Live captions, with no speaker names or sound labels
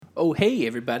Oh, hey,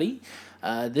 everybody.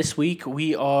 This week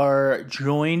we are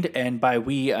joined, and by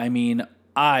we, I mean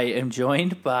I am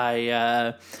joined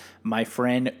by my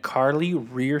friend Carly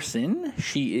Rearson.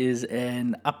 She is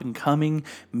an up-and-coming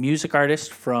music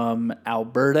artist from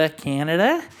Alberta,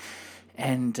 Canada.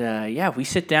 And we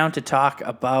sit down to talk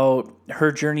about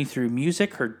her journey through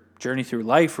music, her journey through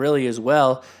life, really, as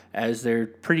well, as they're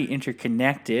pretty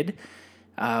interconnected.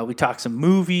 We talk some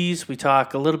movies. We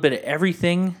talk a little bit of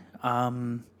everything.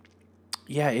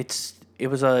 It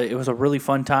was a really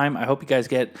fun time. I hope you guys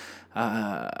get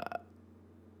a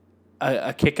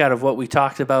kick out of what we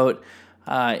talked about,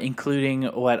 including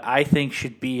what I think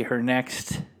should be her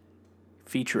next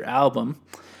feature album.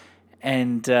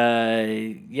 And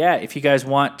if you guys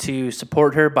want to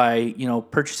support her by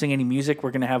purchasing any music,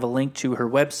 we're going to have a link to her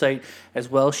website as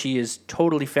well. She is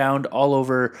totally found all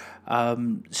over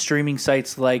streaming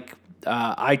sites like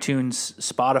iTunes,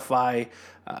 Spotify,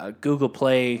 Google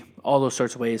Play, all those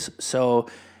sorts of ways. So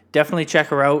definitely check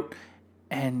her out.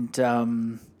 And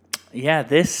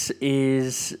this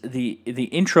is the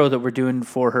intro that we're doing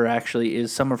for her. Actually,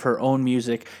 is some of her own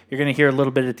music. You're going to hear a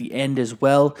little bit at the end as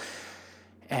well.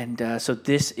 And so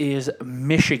this is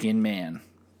Michigan Man.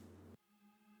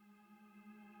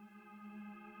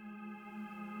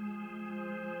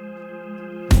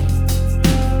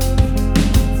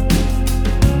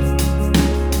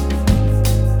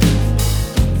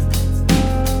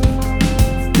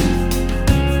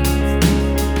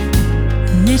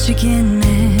 Michigan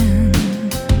Man,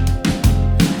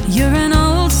 you're an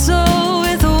old soul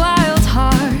with a wild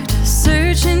heart,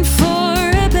 searching for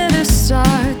a better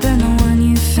start than the one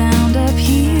you found up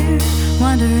here,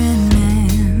 wandering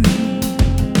man.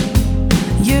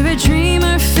 You're a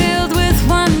dreamer filled with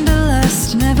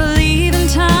wanderlust, never leaving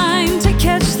time to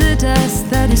catch the dust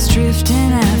that is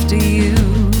drifting after you.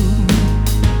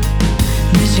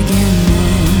 Michigan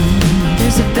Man,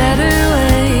 there's a better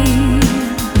way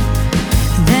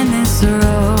than this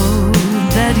road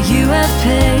that you have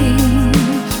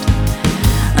paved.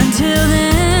 Until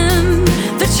then,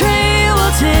 the trail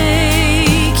will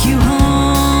take you home,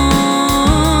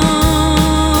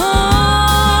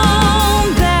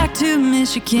 back to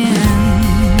Michigan.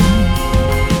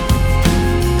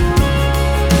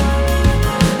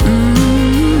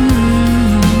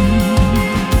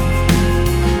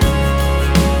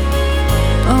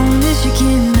 Oh,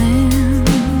 Michigan Man,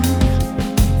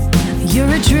 you're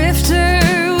a drifter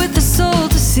with a soul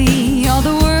to see, all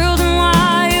the world and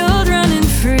wild, running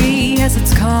free as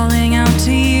it's calling out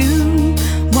to you,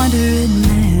 wandering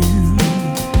man.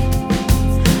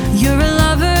 You're a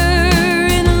lover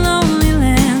in a lonely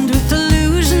land with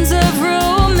illusions of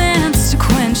romance to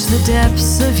quench the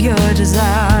depths of your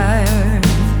desire.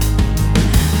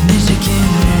 Michigan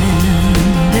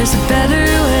Man, there's a better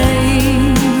way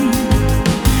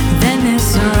than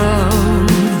this road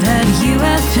that you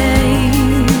have paved.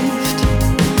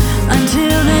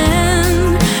 Until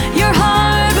then, your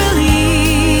heart will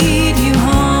lead you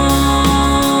home,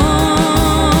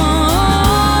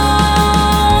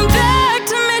 back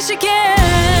to Michigan.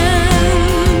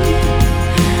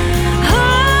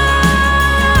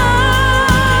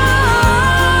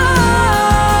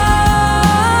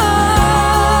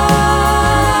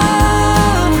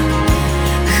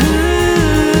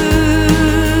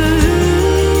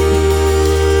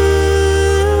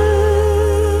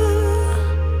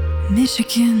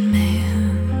 Michigan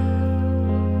Man,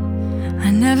 I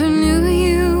never knew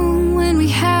you when we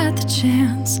had the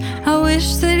chance. I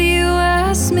wish that you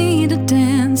asked me to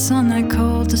dance on that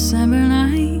cold December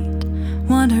night,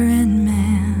 wandering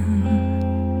man.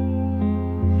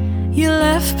 You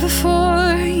left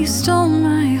before you stole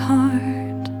my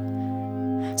heart,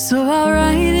 so I'll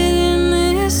write it in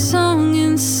this song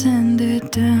and send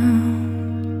it down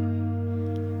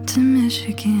to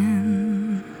Michigan.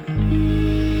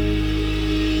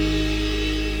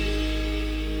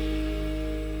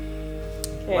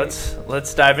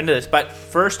 Let's dive into this. But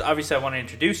first, obviously, I want to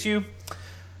introduce you.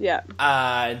 Yeah.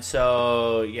 And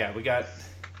so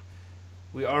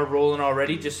we are rolling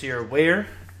already, just so you're aware.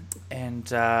 And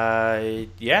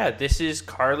this is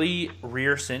Carly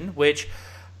Rearson, which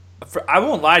I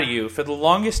won't lie to you. For the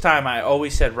longest time, I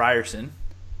always said Ryerson.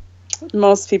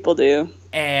 Most people do.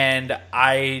 And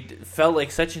I felt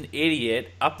like such an idiot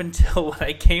up until when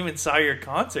I came and saw your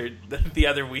concert the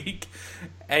other week.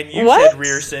 And you said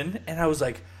Rearson. And I was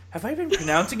like, have I been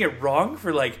pronouncing it wrong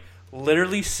for like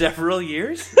literally several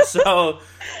years? So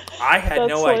I had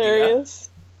no hilarious.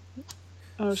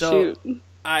 idea. Oh, shoot.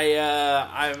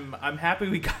 I'm happy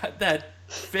we got that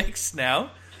fixed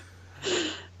now.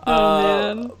 Oh,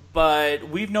 man. But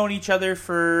we've known each other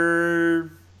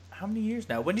for how many years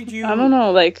now? When did you? I don't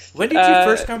know. Like, When did you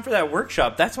first come for that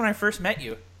workshop? That's when I first met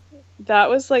you. that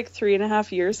was like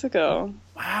 3.5 years ago.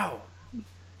 Wow.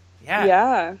 Yeah.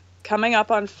 Yeah. Coming up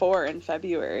on 4 in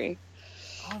February.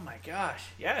 Oh my gosh.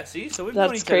 Yeah. See, so we've That's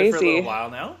known each other for a crazy. little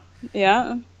while now,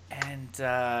 Yeah. and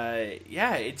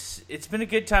yeah, it's been a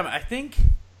good time. I think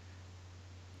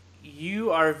you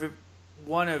are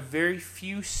one of very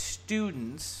few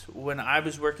students when I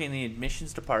was working in the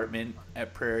admissions department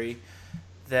at Prairie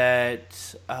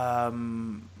that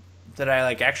that I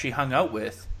like actually hung out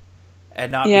with,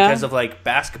 and not Yeah. because of like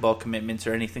basketball commitments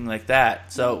or anything like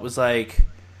that. So it was like,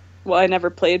 Well, I never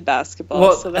played basketball,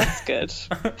 Well- so that's good.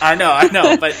 I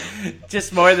know, but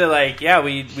just more than like, yeah,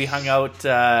 we hung out,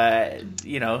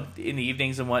 you know, in the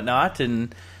evenings and whatnot,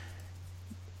 and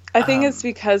I think it's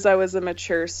because I was a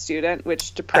mature student,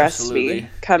 which depressed Absolutely. me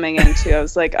coming into. I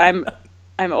was like, I'm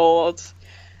old.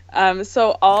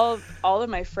 So all of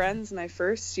my friends my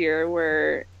first year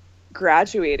were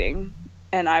graduating,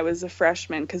 and I was a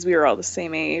freshman because we were all the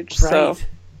same age. So right.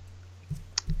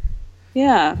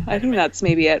 yeah, I think that's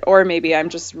maybe it. Or maybe I'm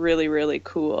just really, really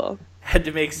cool. Had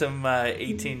to make some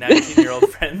 18, 19-year-old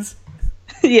friends.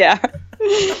 Yeah.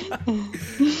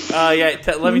 Yeah,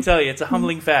 let me tell you, it's a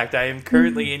humbling fact. I am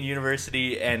currently in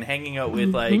university, and hanging out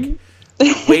with like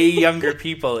way younger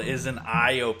people is an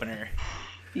eye opener.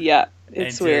 Yeah.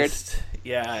 It's weird.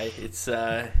 Yeah, it's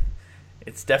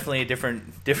definitely a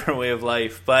different way of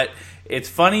life. But it's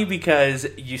funny because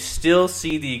you still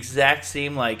see the exact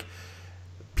same like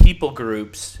people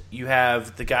groups. You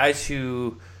have the guys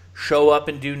who show up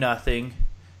and do nothing.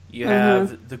 You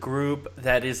have the group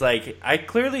that is like, I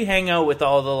clearly hang out with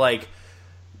all the like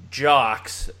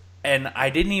jocks, and I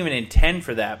didn't even intend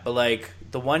for that, but like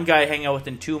the one guy I hang out with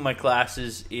in 2 of my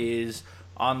classes is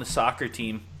on the soccer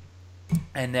team,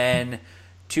 and then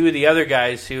 2 of the other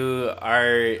guys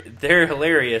they're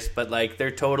hilarious, but like they're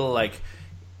total like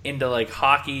into like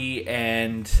hockey,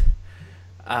 and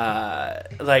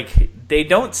like they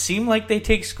don't seem like they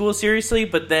take school seriously,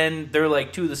 but then they're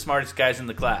like 2 of the smartest guys in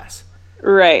the class.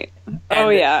 Right. Oh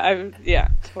And- yeah,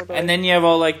 totally. And then you have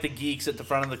all like the geeks at the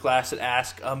front of the class that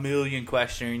ask a million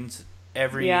questions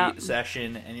every Yeah.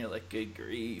 session, and you're like, good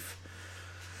grief.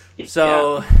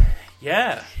 So,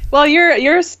 yeah, Well,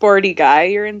 you're a sporty guy.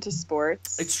 You're into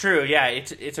sports. it's true. Yeah,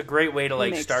 it's a great way to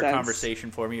like Makes start sense. conversation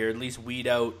for me, or at least weed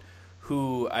out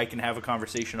who I can have a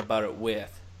conversation about it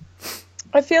with.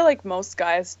 I feel like most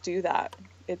guys do that.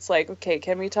 It's like, okay,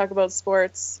 can we talk about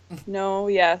sports? No,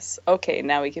 yes. Okay,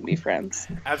 now we can be friends.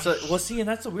 Absolutely. Well, see, and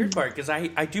that's the weird part, because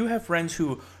I do have friends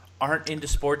who aren't into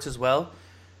sports as well,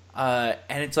 and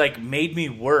it's like made me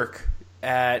work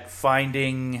at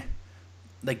finding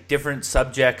like different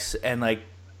subjects and like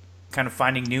kind of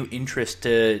finding new interest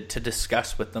to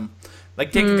discuss with them.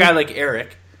 Like take a guy like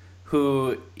Eric,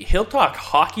 who he'll talk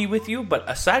hockey with you, but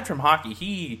aside from hockey,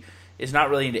 he is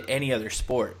not really into any other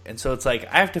sport. And so it's like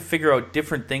I have to figure out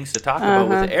different things to talk about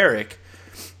with Eric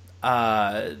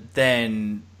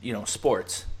than, you know,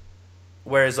 sports.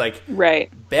 Whereas like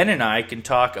Right. Ben and I can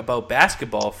talk about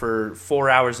basketball for 4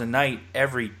 hours a night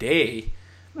every day,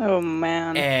 Oh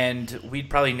man. and we'd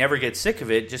probably never get sick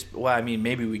of it. Well, I mean,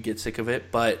 maybe we'd get sick of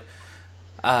it, but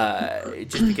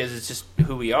just because it's just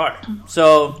who we are.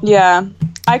 So Yeah.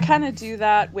 I kind of do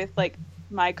that with like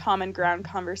my common ground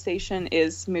conversation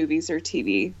is movies or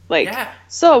TV. Like, Yeah.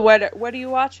 so what are you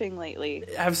watching lately? What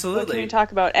can absolutely, we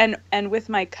talk about? And with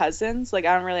my cousins, like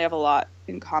I don't really have a lot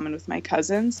in common with my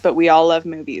cousins, but we all love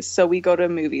movies. So we go to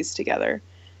movies together.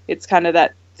 It's kind of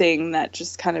that thing that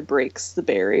just kind of breaks the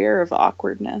barrier of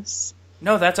awkwardness.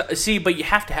 no, but you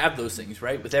have to have those things,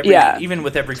 right? With even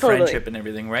with every Totally. friendship and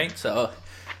everything, right? So,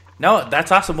 no, that's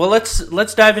awesome. Well,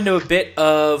 let's dive into a bit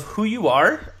of who you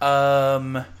are.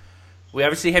 We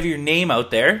obviously have your name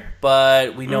out there,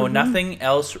 but we know nothing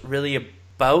else really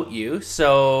about you.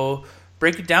 So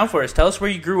break it down for us. Tell us where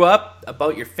you grew up,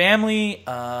 about your family,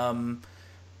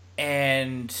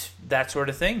 and that sort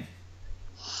of thing.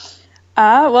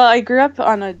 Well, I grew up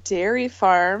on a dairy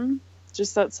farm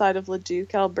just outside of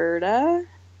Leduc, Alberta.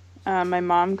 My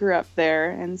mom grew up there,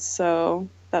 and so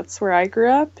that's where I grew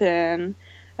up. And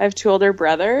I have 2 older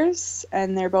brothers,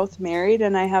 and they're both married,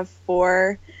 and I have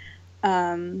 4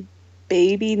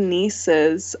 baby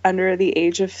nieces under the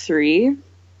age of 3,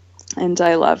 and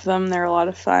I love them. They're a lot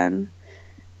of fun.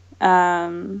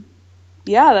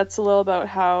 Yeah, that's a little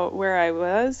about where I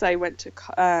was. I went to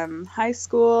high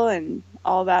school and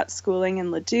all that schooling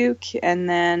in Leduc, and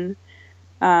then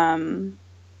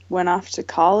went off to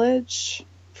college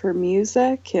for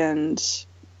music and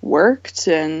worked,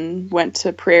 and went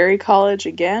to Prairie College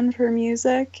again for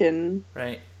music, and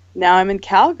Right. now I'm in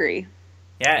Calgary.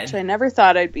 Yeah. which I never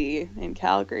thought I'd be in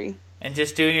Calgary. And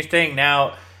just doing your thing.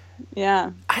 Now,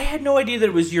 Yeah. I had no idea that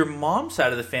it was your mom's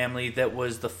side of the family that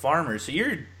was the farmers. So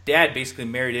your dad basically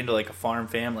married into like a farm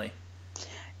family.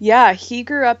 Yeah, he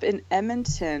grew up in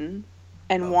Edmonton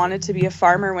and wanted to be a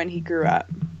farmer when he grew up.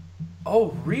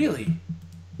 Oh, really?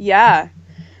 Yeah.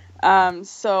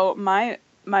 So my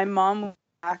mom was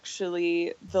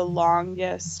actually the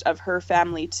longest of her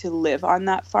family to live on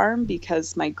that farm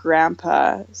because my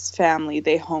grandpa's family,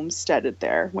 they homesteaded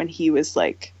there when he was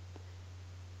like,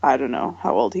 I don't know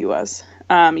how old he was,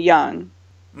 young.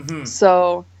 Mm-hmm.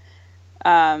 So,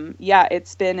 yeah,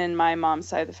 it's been in my mom's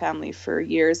side of the family for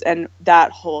years, and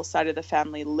that whole side of the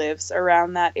family lives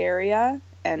around that area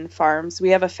and farms. We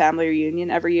have a family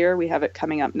reunion every year. We have it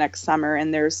coming up next summer,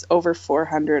 and there's over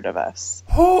 400 of us.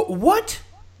 Oh, what?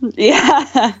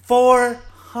 Yeah.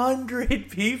 400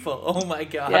 people. Oh my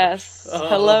god. Yes.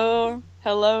 Oh.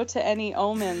 Hello to any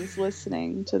omens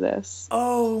listening to this.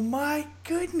 Oh my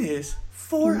goodness.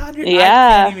 400.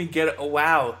 Yeah. I can't even get it. Oh,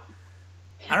 wow.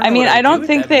 I mean, I don't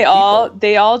think they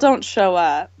all don't show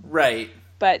up, Right.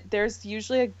 but there's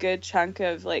usually a good chunk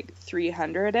of like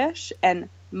 300-ish, and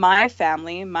my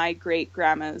family, my great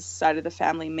grandma's side of the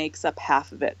family, makes up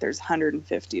half of it. There's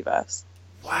 150 of us.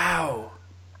 Wow.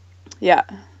 Yeah.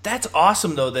 That's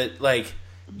awesome though that like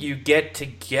you get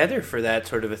together for that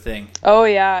sort of a thing. Oh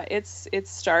yeah, it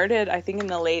started I think in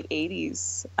the late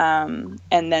 80s, and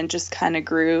then just kind of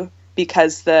grew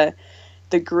because the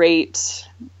great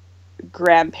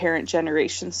grandparent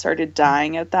generation started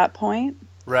dying at that point.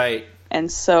 Right.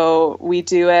 And so we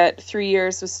do it. 3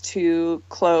 years was too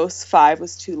close. 5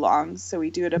 was too long. So we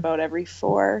do it about every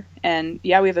 4. And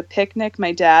yeah, we have a picnic.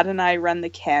 My dad and I run the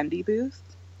candy booth.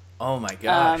 Oh my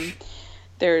gosh.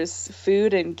 There's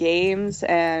food and games,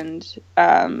 and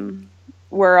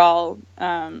we're all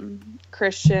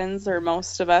Christians, or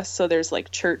most of us. So there's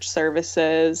like church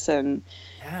services and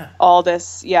all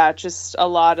this. Yeah, just a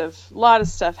lot of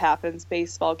stuff happens.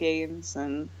 Baseball games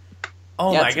and.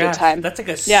 Oh yeah, my gosh, that's like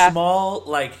a small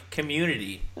like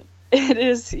community. It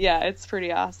is, yeah, it's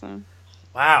pretty awesome.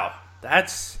 Wow,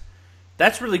 that's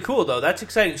really cool though. That's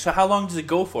exciting. So how long does it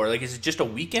go for? Like, is it just a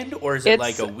weekend or is it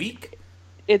like a week?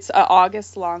 It's an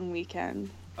August long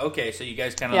weekend. Okay, so you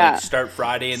guys kind of like start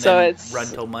Friday and then run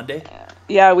till Monday.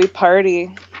 Yeah, we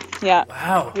party. Yeah.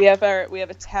 Wow. We have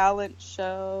a talent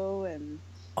show and.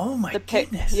 Oh my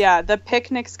goodness. Yeah, the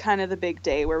picnic's kind of the big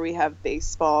day where we have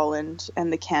baseball and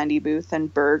the candy booth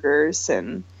and burgers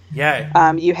and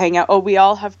you hang out. Oh, we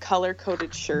all have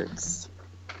color-coded shirts.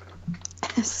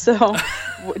 So,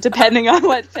 depending on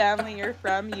what family you're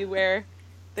from, you wear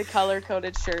the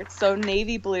color-coded shirts. So,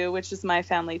 navy blue, which is my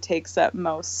family, takes up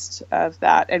most of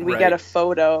that. And we get a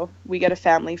photo. We get a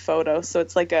family photo. So,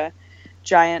 it's like a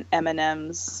giant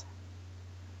M&M's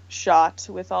shot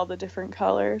with all the different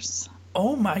colors.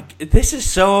 Oh my, this is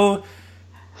so...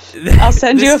 I'll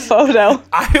send you a photo.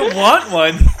 I want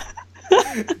one.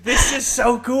 This is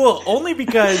so cool. Only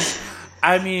because,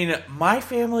 I mean, my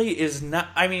family is not...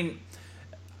 I mean,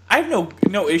 I have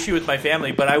no issue with my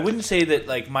family, but I wouldn't say that,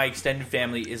 like, my extended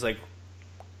family is, like,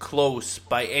 close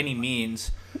by any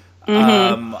means.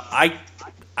 Mm-hmm.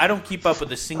 I don't keep up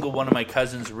with a single one of my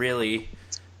cousins, really.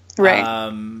 Right.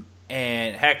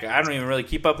 And, heck, I don't even really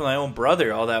keep up with my own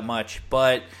brother all that much,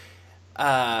 but...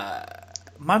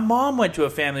 my mom went to a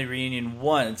family reunion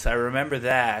once. I remember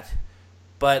that,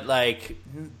 but like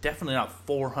definitely not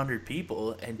 400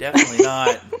 people, and definitely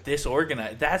not this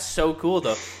organized. That's so cool,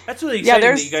 though. That's really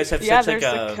exciting that you guys have such like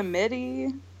a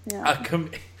committee. Yeah.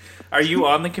 Are you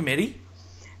on the committee?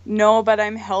 No, but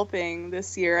I'm helping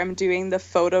this year. I'm doing the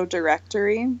photo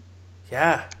directory.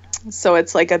 Yeah. So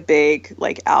it's like a big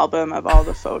like album of all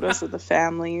the photos of the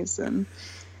families and.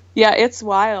 Yeah, it's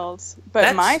wild.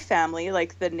 But my family,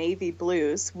 like the Navy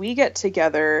Blues, we get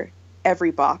together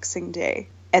every Boxing Day.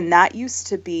 And that used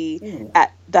to be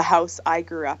at the house I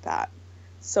grew up at.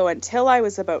 So until I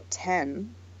was about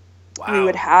 10, we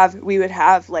would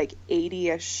have like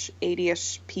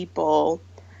 80-ish people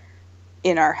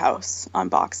in our house on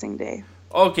Boxing Day.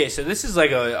 Okay, so this is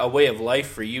like a way of life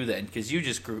for you then, because you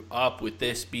just grew up with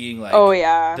this being like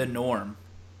the norm.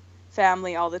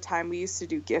 Family all the time. We used to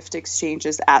do gift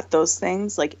exchanges at those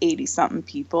things, like 80-something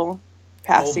people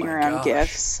passing around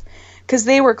gifts. Because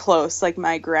they were close, like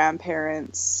my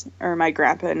grandparents, or my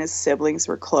grandpa and his siblings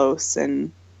were close.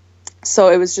 And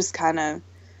so it was just kind of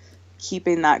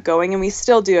keeping that going. And we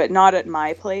still do it, not at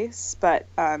my place, but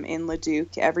in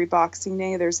Leduc, every Boxing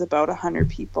Day, there's about 100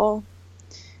 people.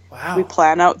 Wow. We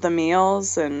plan out the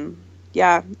meals and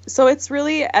yeah. So it's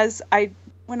really,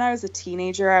 when I was a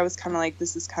teenager, I was kind of like,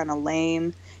 this is kind of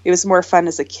lame. It was more fun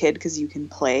as a kid because you can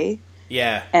play.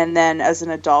 Yeah. And then as an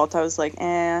adult, I was like,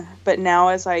 eh. But now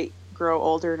as I grow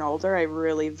older and older, I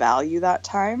really value that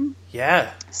time.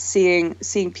 Yeah. Seeing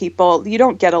people, you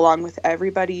don't get along with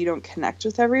everybody, you don't connect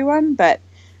with everyone, but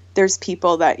there's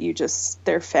people that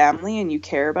they're family and you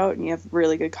care about and you have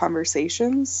really good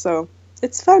conversations. So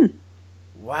it's fun.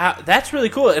 Wow. That's really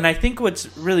cool. And I think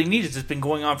what's really neat is it's been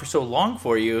going on for so long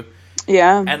for you.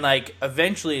 Yeah. And like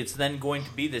eventually it's then going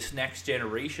to be this next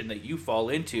generation that you fall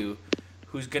into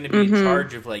who's going to be in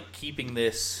charge of like keeping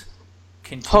this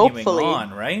continuing Hopefully.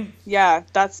 on, right? Yeah,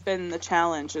 that's been the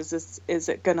challenge. Is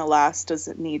it going to last? Does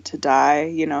it need to die?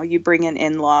 You know, you bring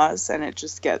in-laws and it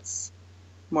just gets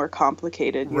more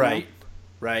complicated. Right.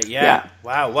 Right. Yeah.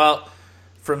 Wow. Well,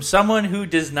 from someone who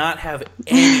does not have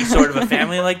any sort of a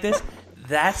family like this,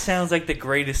 that sounds like the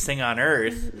greatest thing on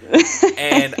earth.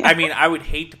 And I mean, I would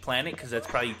hate to plan it because that's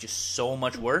probably just so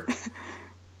much work.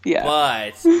 Yeah.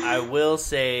 But I will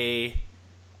say,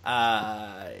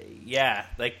 yeah,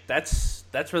 like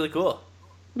that's really cool.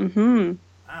 Mm-hmm.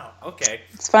 Wow. Okay.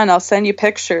 It's fun. I'll send you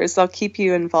pictures. I'll keep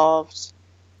you involved.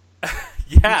 Yeah.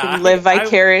 You can live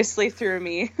vicariously through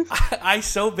me. I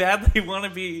so badly want to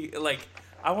be like,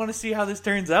 I want to see how this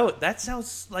turns out. That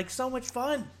sounds like so much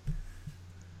fun.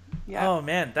 Yeah. Oh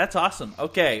man, that's awesome.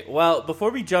 Okay, well,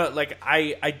 before we jump, like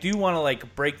I do want to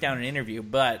like break down an interview,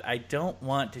 but I don't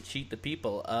want to cheat the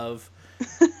people of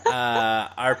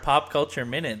our pop culture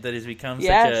minute that has become such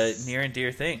a near and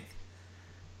dear thing.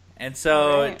 And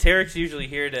so Tarek's usually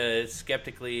here to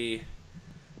skeptically,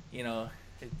 you know,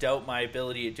 doubt my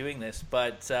ability at doing this,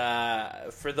 but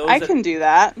for those can do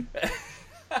that.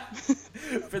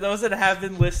 For those that have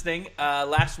been listening,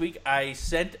 last week I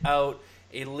sent out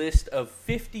a list of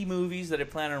 50 movies that I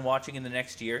plan on watching in the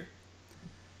next year.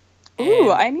 Ooh,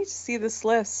 I need to see this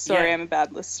list. Sorry, Yeah. I'm a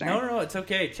bad listener. No, it's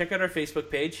okay. Check out our Facebook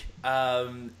page,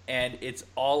 and it's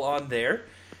all on there.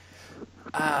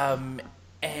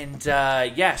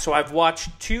 Yeah, so I've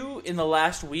watched 2 in the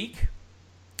last week.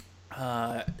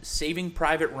 Saving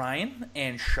Private Ryan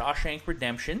and Shawshank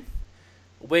Redemption,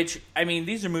 which, I mean,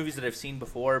 these are movies that I've seen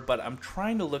before, but I'm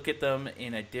trying to look at them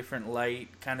in a different light,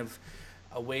 kind of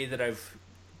a way that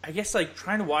I guess, like,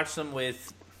 trying to watch them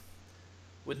with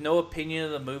no opinion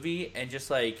of the movie and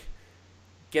just, like,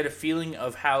 get a feeling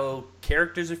of how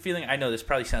characters are feeling. I know this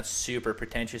probably sounds super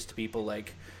pretentious to people,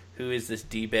 like, who is this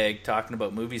D-bag talking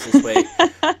about movies this way?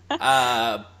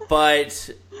 But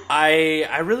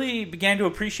I really began to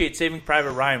appreciate Saving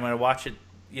Private Ryan when I watched it,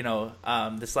 you know,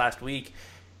 this last week.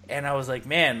 And I was like,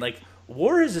 man, like,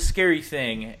 war is a scary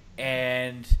thing.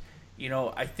 And, you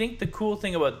know, I think the cool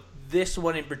thing about this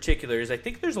one in particular is I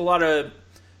think there's a lot of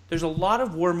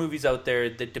war movies out there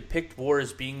that depict war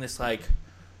as being this, like,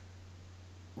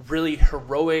 really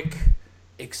heroic,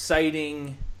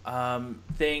 exciting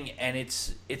thing, and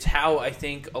it's how I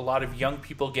think a lot of young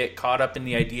people get caught up in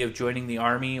the idea of joining the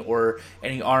army or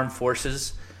any armed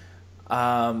forces.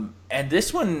 And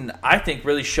this one, I think,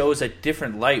 really shows a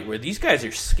different light where these guys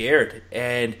are scared.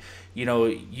 And, you know,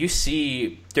 you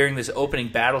see during this opening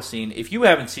battle scene, if you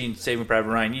haven't seen Saving Private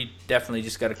Ryan, you definitely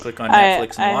just got to click on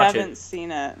Netflix and watch it. I haven't seen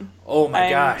it. Oh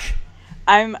my gosh.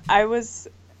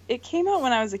 It came out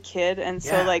when I was a kid, and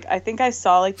so like I think I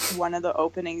saw like one of the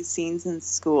opening scenes in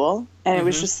school, and it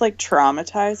was just like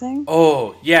traumatizing.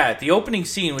 Oh yeah, the opening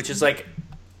scene, which is like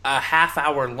a half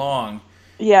hour long,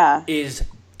 is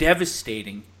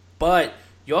devastating. But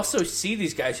you also see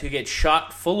these guys who get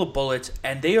shot full of bullets,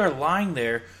 and they are lying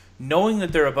there knowing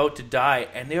that they're about to die,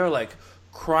 and they are like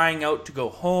crying out to go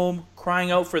home,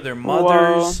 crying out for their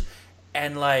mothers,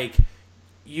 and like.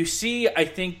 You see, I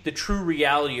think, the true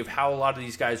reality of how a lot of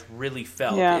these guys really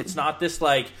felt. Yeah. It's not this,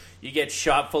 like, you get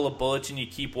shot full of bullets and you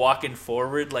keep walking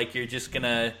forward like you're just going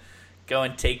to go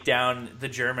and take down the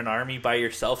German army by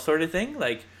yourself sort of thing.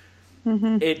 Like,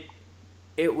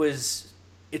 it's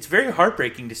very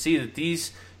heartbreaking to see that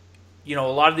these, you know,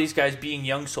 a lot of these guys being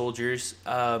young soldiers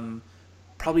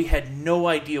probably had no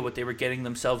idea what they were getting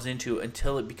themselves into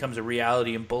until it becomes a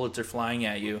reality and bullets are flying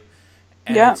at you.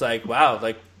 And it's like, wow,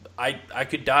 like, I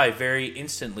could die very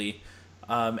instantly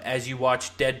as you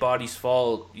watch dead bodies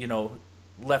fall, you know,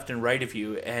 left and right of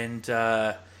you. And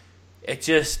it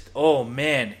just, oh,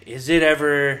 man, is it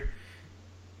ever...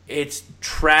 It's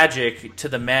tragic to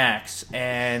the max.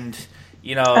 And,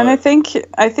 you know... And I think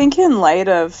in light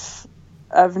of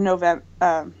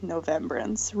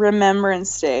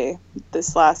Remembrance Day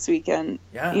this last weekend,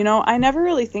 you know, I never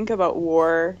really think about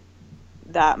war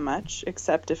that much,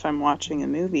 except if I'm watching a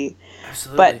movie.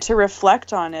 Absolutely. But to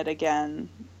reflect on it again,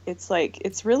 it's like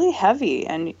it's really heavy,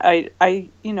 and I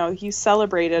you know, you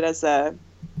celebrate it as a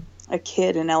a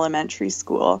kid in elementary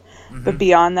school. But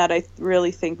beyond that, I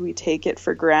really think we take it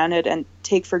for granted and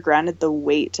take for granted the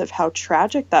weight of how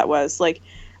tragic that was. Like,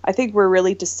 I think we're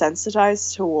really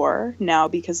desensitized to war now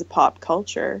because of pop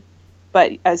culture.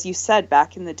 But as you said,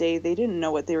 back in the day, they didn't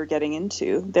know what they were getting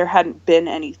into. There hadn't been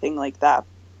anything like that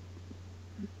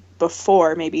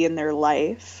before, maybe in their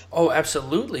life. Oh,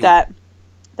 absolutely. That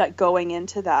going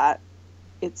into that,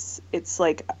 it's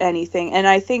like anything. And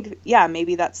I think, yeah,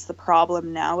 maybe that's the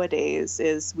problem nowadays,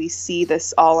 is we see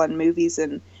this all on movies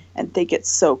and think it's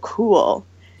so cool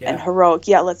and heroic.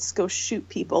 Yeah, let's go shoot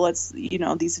people. Let's,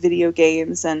 these video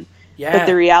games. But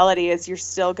the reality is you're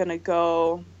still going to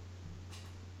go,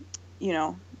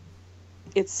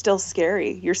 it's still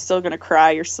scary. You're still going to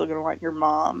cry. You're still going to want your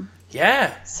mom.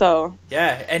 Yeah. So.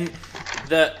 Yeah. And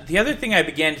the other thing I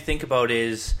began to think about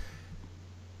is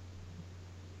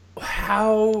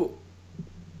how,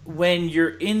 when you're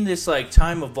in this like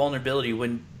time of vulnerability,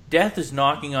 when death is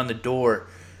knocking on the door,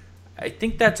 I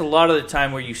think that's a lot of the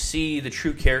time where you see the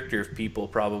true character of people,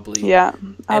 probably. Yeah,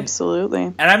 absolutely.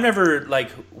 And I've never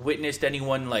like witnessed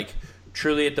anyone like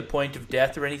truly at the point of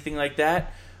death or anything like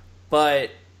that, but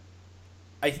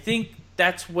I think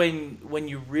that's when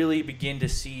you really begin to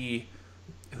see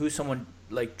who someone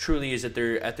like truly is at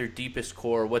their deepest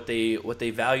core, what they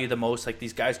value the most. Like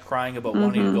these guys crying about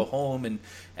wanting to go home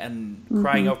and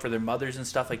crying out for their mothers and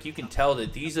stuff. Like you can tell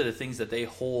that these are the things that they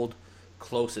hold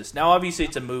closest. Now, obviously,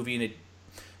 it's a movie and a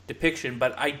depiction,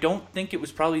 but I don't think it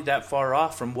was probably that far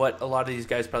off from what a lot of these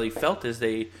guys probably felt as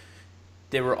they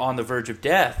were on the verge of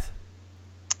death.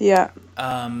 Yeah.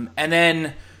 And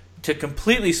then to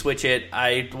completely switch it,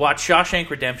 I watched Shawshank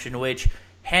Redemption, which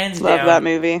hands down, love that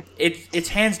movie. It's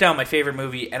hands down my favorite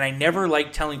movie, and I never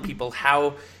like telling people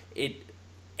how it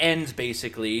ends,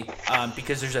 basically,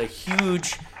 because there's a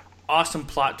huge, awesome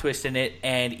plot twist in it,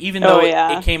 and even though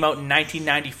it came out in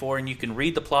 1994, and you can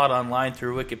read the plot online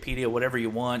through Wikipedia, whatever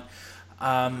you want,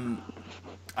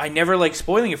 I never like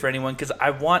spoiling it for anyone because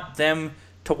I want them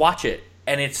to watch it,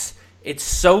 and it's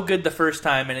so good the first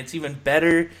time, and it's even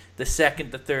better the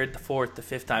second, the third, the fourth, the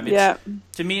fifth time.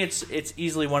 To me, it's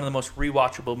easily one of the most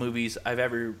rewatchable movies I've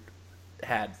ever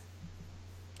had.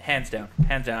 Hands down.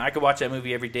 I could watch that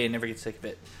movie every day and never get sick of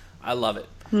it. I love it.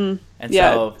 And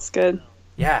so it's good.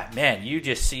 Yeah, man, you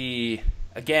just see,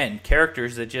 again,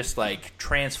 characters that just like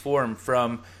transform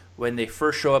from when they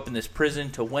first show up in this prison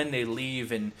to when they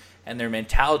leave, and their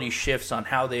mentality shifts on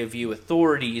how they view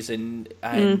authorities and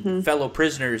fellow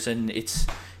prisoners, and it's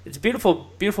a beautiful,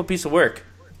 beautiful piece of work.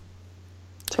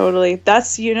 Totally.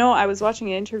 That's, I was watching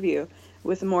an interview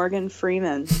with Morgan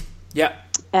Freeman. Yeah.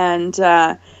 And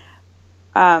that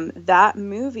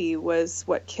movie was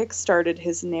what kickstarted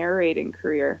his narrating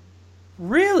career.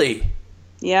 Really?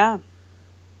 Yeah.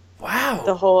 Wow.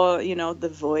 The whole, the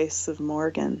voice of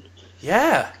Morgan.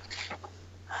 Yeah.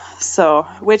 So,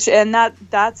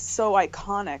 that's so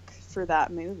iconic for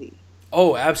that movie.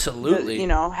 Oh, absolutely.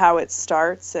 How it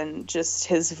starts and just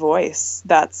his voice.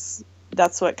 That's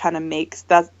what kind of makes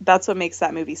that's what makes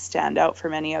that movie stand out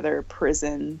from any other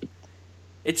prison.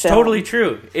 It's film. Totally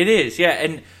true. It is. Yeah,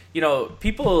 and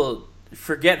people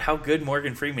forget how good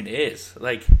Morgan Freeman is.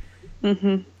 Like,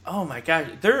 oh my gosh,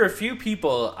 there are a few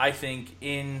people I think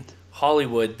in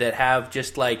Hollywood that have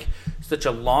just like such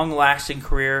a long-lasting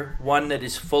career, one that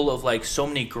is full of like so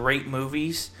many great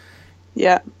movies.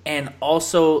 Yeah. And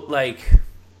also, like,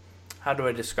 how do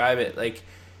I describe it? Like,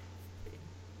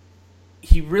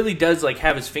 he really does like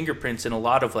have his fingerprints in a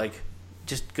lot of like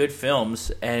just good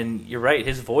films, and you're right,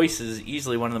 his voice is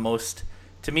easily one of the most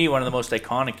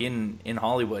iconic in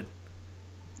Hollywood.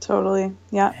 Totally.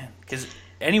 Yeah. Because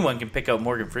anyone can pick out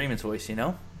Morgan Freeman's voice,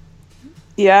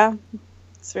 Yeah.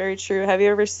 It's very true. Have you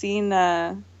ever seen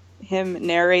him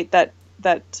narrate that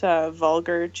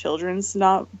vulgar children's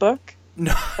book?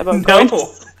 No. About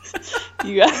no.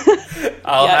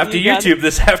 I'll have to YouTube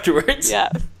this afterwards. Yeah.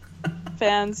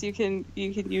 Fans, you can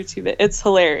YouTube it. It's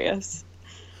hilarious.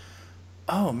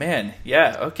 Oh man.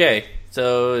 Yeah, okay.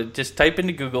 So just type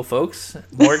into Google, folks.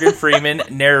 Morgan Freeman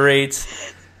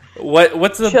narrates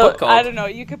what's the book called? I don't know.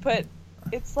 You could put,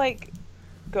 it's like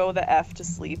Go the F to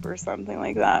Sleep or something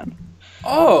like that.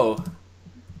 Oh.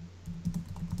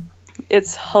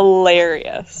 It's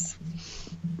hilarious.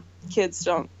 Kids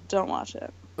don't watch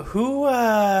it. Who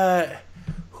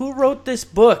wrote this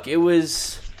book? It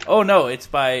was it's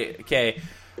by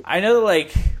I know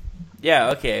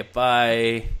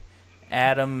by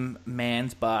Adam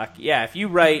Mansbach. Yeah, if you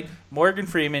write Morgan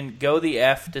Freeman Go the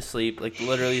F to Sleep, like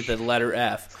literally the letter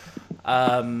F,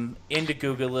 into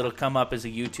Google, it'll come up as a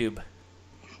YouTube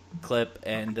clip,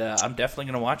 and I'm definitely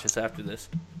going to watch this after this.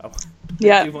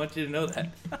 Yeah. I want you to know that.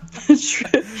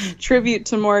 Tribute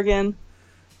to Morgan.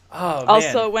 Oh, man.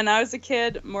 Also, when I was a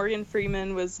kid, Morgan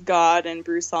Freeman was God and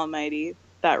Bruce Almighty.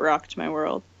 That rocked my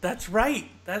world. That's right.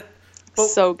 But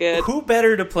So good. Who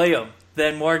better to play him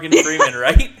than Morgan Freeman,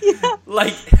 right? Yeah.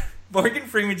 Like, Morgan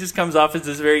Freeman just comes off as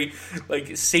this very,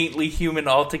 like, saintly human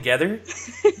altogether,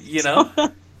 you know?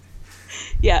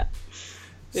 Yeah.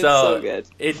 It's so good.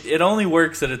 It only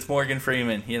works that it's Morgan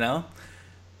Freeman, you know?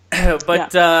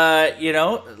 But you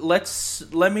know,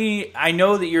 I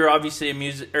know that you're obviously a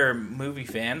movie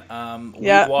fan. We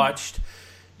watched,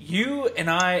 you and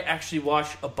I actually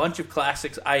watched a bunch of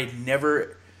classics I had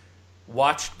never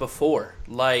watched before,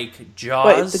 like Jaws.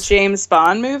 What, the James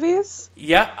Bond movies?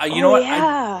 Yeah, you know what?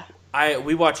 Yeah.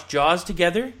 We watched Jaws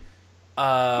together.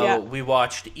 We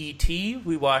watched E.T.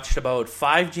 We watched about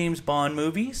 5 James Bond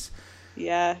movies.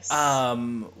 Yes.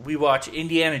 We watch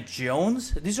Indiana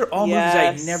Jones. These are all movies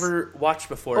I never watched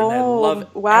before, and I love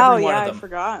every one of them. I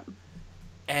forgot.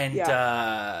 And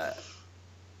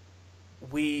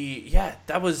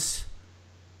that was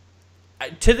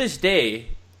to this day.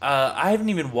 I haven't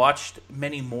even watched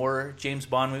many more James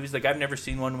Bond movies. Like, I've never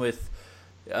seen one with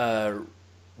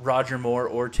Roger Moore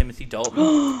or Timothy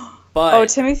Dalton. But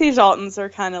Timothy Dalton's are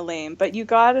kind of lame, but you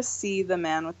gotta see The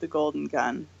Man with the Golden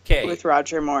Gun with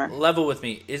Roger Moore. Level with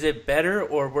me. Is it better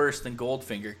or worse than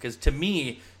Goldfinger? Because to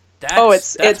me,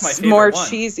 that's my favorite more one.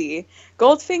 Cheesy.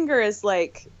 Goldfinger is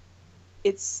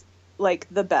it's like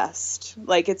the best.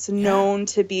 Like, it's known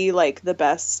to be like the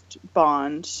best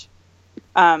Bond.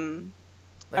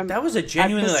 That was a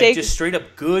genuinely just straight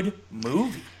up good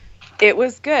movie. It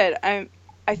was good.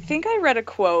 I think I read a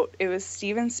quote. It was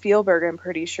Steven Spielberg, I'm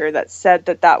pretty sure, that said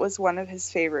that was one of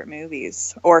his favorite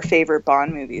movies, or favorite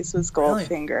Bond movies, was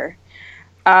Goldfinger.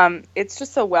 Really? It's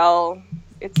just a well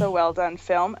done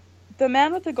film. The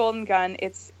Man with the Golden Gun,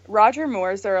 Roger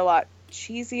Moore's are a lot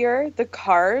cheesier. The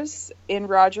cars in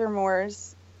Roger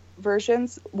Moore's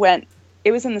versions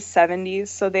it was in the 70s,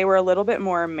 so they were a little bit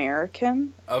more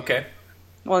American. Okay.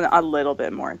 Well, a little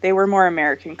bit more. They were more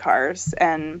American cars,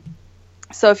 and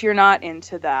so if you're not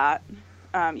into that,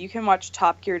 you can watch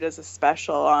Top Gear does a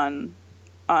special on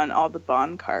all the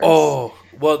Bond cars. Oh,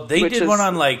 well, they did one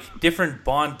on like different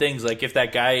Bond things, like if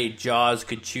that guy Jaws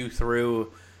could chew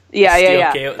through.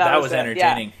 Yeah. That was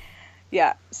entertaining.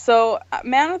 Yeah. So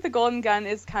Man with the Golden Gun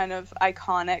is kind of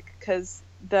iconic because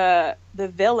the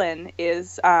villain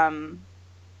is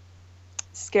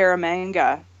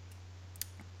Scaramanga.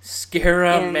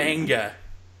 Scaramanga.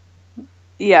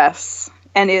 Yes.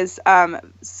 And is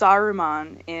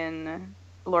Saruman in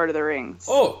Lord of the Rings.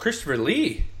 Oh, Christopher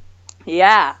Lee.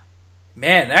 Yeah.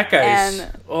 Man, that guy's...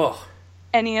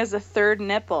 And he has a third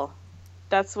nipple.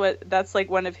 That's like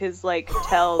one of his like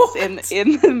tells in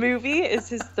the movie is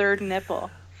his third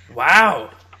nipple.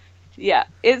 Wow. Yeah.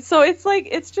 It's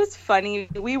just funny.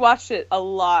 We watched it a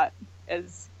lot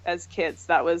as kids.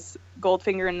 That was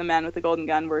Goldfinger and The Man with the Golden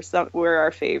Gun were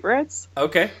our favorites.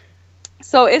 Okay.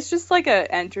 So it's just like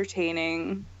a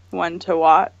entertaining one to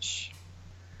watch.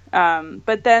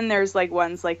 But then there's like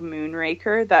ones like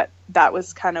Moonraker that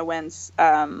was kind of when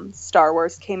Star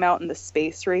Wars came out and the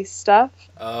space race stuff.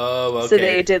 Oh, okay. So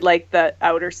they did like the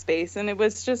outer space and it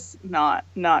was just not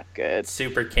good.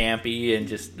 Super campy and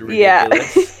just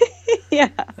ridiculous. Yeah.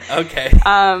 Okay.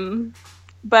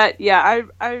 But yeah,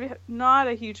 I'm not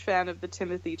a huge fan of the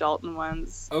Timothy Dalton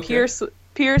ones. Okay.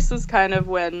 Pierce was kind of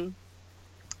when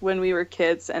we were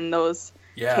kids and those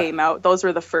came out. Those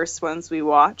were the first ones we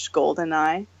watched,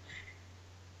 GoldenEye.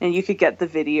 And you could get the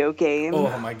video game.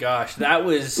 Oh my gosh, that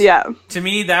was to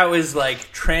me that was like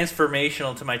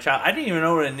transformational to my child. I didn't even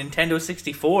know what a Nintendo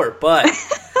 64, but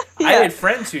I had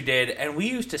friends who did, and we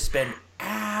used to spend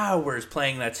hours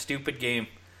playing that stupid game.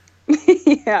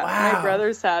 Yeah, wow. My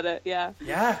brothers had it. Yeah.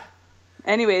 Yeah.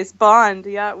 Anyways, Bond.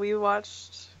 Yeah, we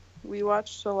watched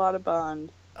a lot of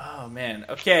Bond. Oh man.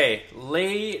 Okay,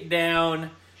 lay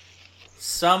down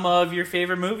some of your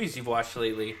favorite movies you've watched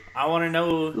lately. I want to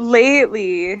know.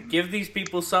 Lately. Give these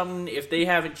people something. If they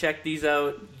haven't checked these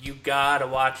out, you gotta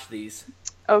watch these.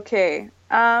 Okay.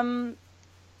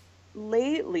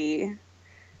 Lately,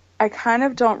 I kind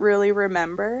of don't really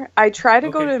remember. I try to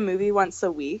go to a movie once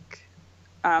a week.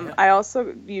 I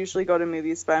also usually go to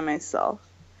movies by myself.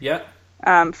 Yeah.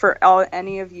 For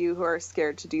any of you who are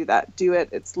scared to do that, do it.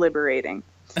 It's liberating.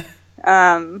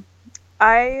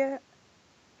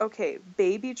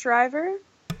 Baby Driver.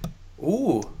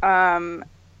 Ooh. I'm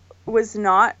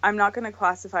not going to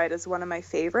classify it as one of my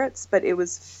favorites, but it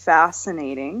was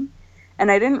fascinating. And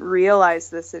I didn't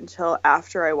realize this until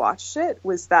after I watched it,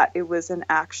 was that it was an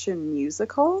action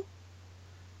musical.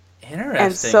 Interesting.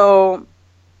 And so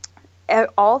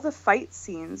all the fight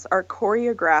scenes are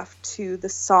choreographed to the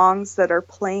songs that are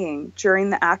playing during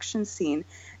the action scene.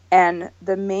 And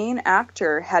the main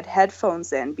actor had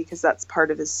headphones in because that's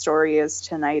part of his story is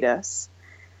tinnitus.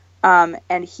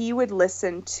 And he would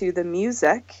listen to the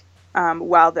music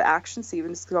while the action scene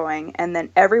was going. And then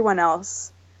everyone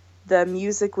else, the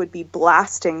music would be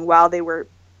blasting while they were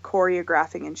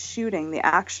choreographing and shooting the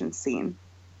action scene.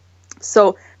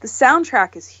 So the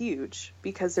soundtrack is huge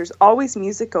because there's always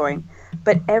music going,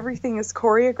 but everything is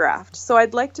choreographed. So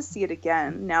I'd like to see it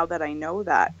again now that I know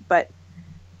that. But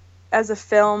as a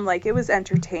film, like, it was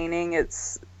entertaining.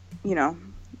 It's, you know,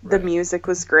 the music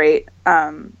was great.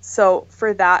 So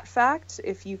for that fact,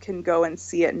 if you can go and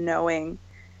see it knowing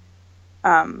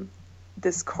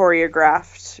this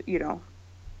choreographed, you know,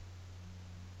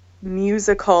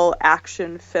 musical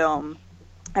action film,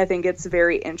 I think it's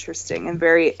very interesting and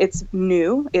it's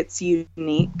new, it's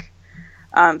unique.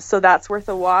 So that's worth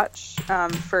a watch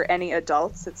for any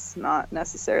adults. It's not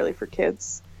necessarily for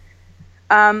kids.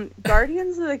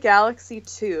 Guardians of the Galaxy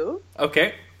 2.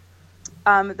 Okay.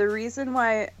 The reason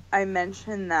why I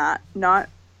mention that, not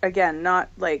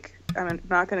like, I'm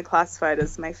not going to classify it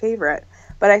as my favorite,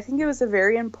 but I think it was a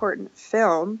very important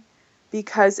film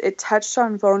because it touched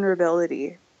on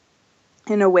vulnerability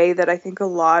in a way that I think a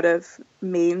lot of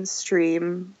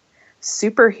mainstream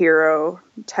superhero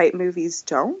type movies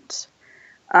don't.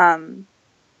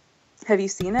 Have you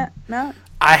seen it, Matt?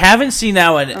 I haven't seen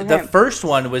that one. Okay. The first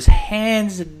one was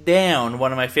hands down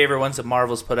one of my favorite ones that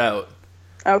Marvel's put out.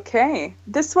 Okay.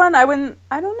 This one, I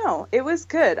don't know. It was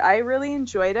good. I really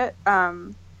enjoyed it.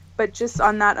 But just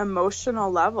on that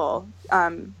emotional level,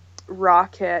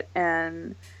 Rocket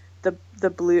and the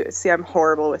blue, see, I'm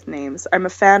horrible with names. I'm a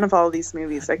fan of all these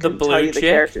movies. I couldn't tell you the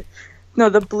character. No,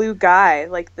 the blue guy,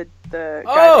 like the guy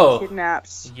that kidnapped.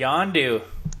 Yondu.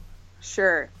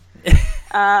 Sure.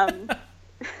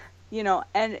 You know,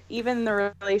 and even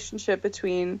the relationship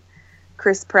between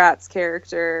Chris Pratt's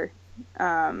character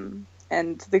and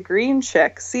the green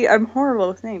chick. See, I'm horrible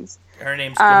with names. Her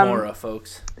name's Gamora,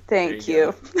 folks. Thank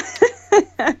you.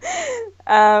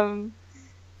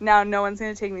 Now no one's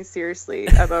going to take me seriously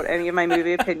about any of my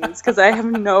movie opinions because I have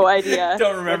no idea.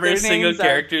 Don't remember a single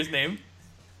character's name.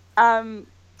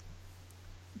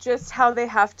 Just how they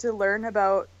have to learn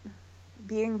about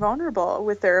being vulnerable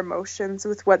with their emotions,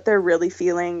 with what they're really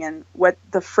feeling, and what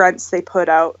the fronts they put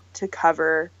out to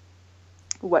cover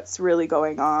what's really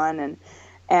going on,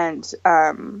 and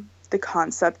the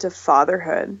concept of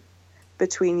fatherhood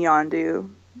between Yondu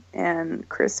and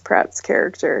Chris Pratt's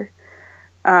character.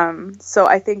 So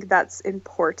I think that's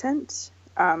important,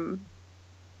 an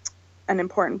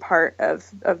important part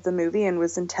of the movie, and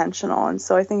was intentional. And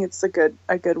so I think it's a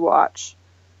good watch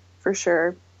for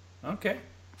sure. Okay.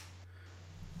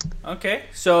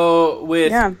 So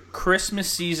with Christmas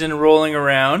season rolling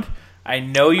around, I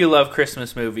know you love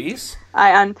Christmas movies.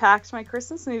 I unpacked my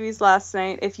Christmas movies last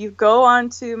night. If you go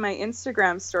onto my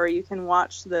Instagram story, you can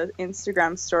watch the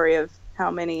Instagram story of how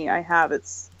many I have.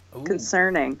 It's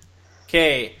concerning.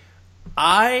 Okay.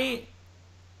 I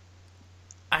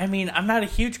mean, I'm not a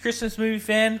huge Christmas movie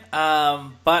fan,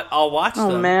 but I'll watch them.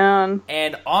 Oh, man.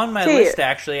 And on my list,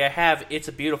 actually, I have It's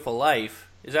a Beautiful Life.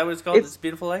 Is that what it's called? It's a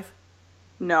Beautiful Life?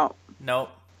 No. Nope.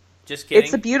 Just kidding.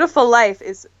 It's a Beautiful Life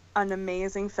is an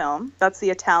amazing film. That's the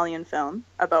Italian film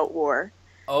about war.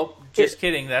 Oh,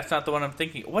 kidding. That's not the one I'm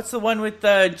thinking. What's the one with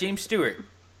James Stewart?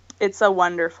 It's a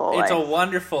Wonderful Life. It's a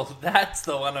Wonderful. That's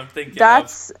the one I'm thinking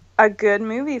That's a good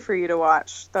movie for you to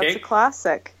watch. That's a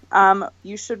classic.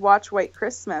 You should watch White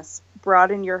Christmas.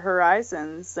 Broaden your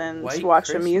horizons and watch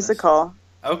a musical.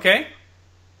 Okay.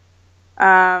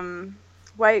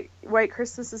 White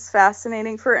Christmas is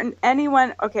fascinating for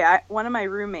anyone. Okay, one of my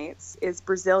roommates is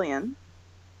Brazilian,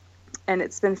 and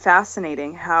it's been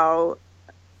fascinating how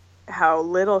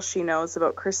little she knows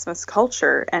about Christmas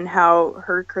culture and how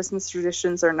her Christmas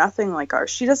traditions are nothing like ours.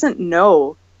 She doesn't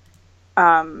know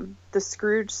the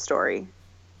Scrooge story.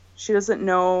 She doesn't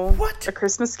know A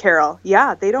Christmas Carol.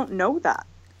 Yeah, they don't know that.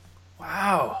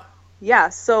 Wow. Yeah,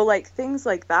 so like things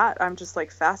like that, I'm just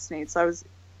like fascinated. So I was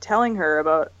telling her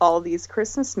about all these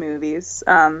Christmas movies.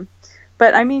 But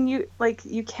I mean, you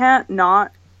can't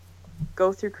not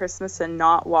go through Christmas and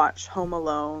not watch Home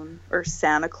Alone or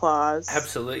Santa Claus.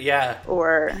 Absolutely, yeah.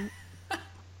 Or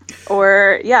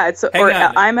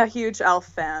yeah, I'm a huge Elf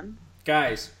fan.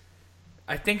 Guys,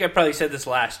 I think I probably said this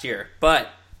last year, but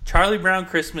Charlie Brown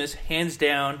Christmas, hands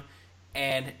down,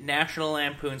 and National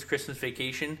Lampoon's Christmas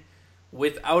Vacation,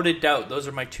 without a doubt, those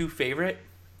are my two favorite.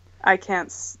 I'm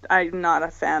not a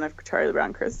fan of Charlie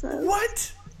Brown Christmas.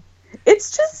 What?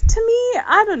 It's just, to me,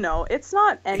 I don't know. It's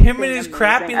not anything Him and his amazing.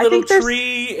 crappy I little think there's-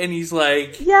 tree, and he's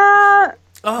like, Yeah,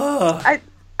 oh.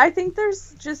 I think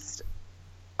there's just,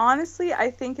 honestly,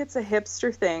 I think it's a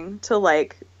hipster thing to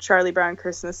like Charlie Brown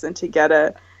Christmas and to get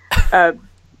a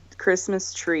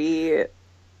Christmas tree.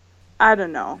 I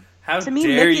don't know. How To me,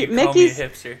 dare you call me a Mickey's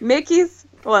hipster? Mickey's.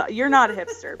 Well, you're not a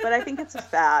hipster, but I think it's a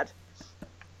fad.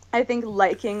 I think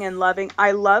liking and loving.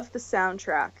 I love the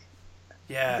soundtrack.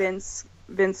 Yeah. Vince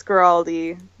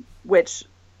Guaraldi, which,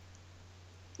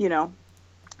 you know,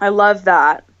 I love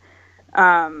that.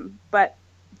 But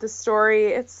the story,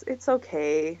 it's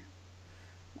okay.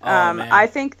 Oh, man. I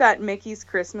think that Mickey's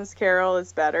Christmas Carol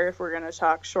is better if we're gonna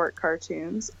talk short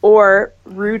cartoons, or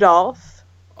Rudolph.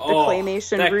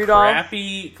 Claymation that Rudolph.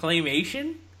 crappy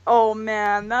claymation? Oh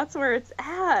man, that's where it's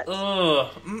at. Ugh.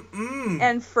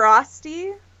 And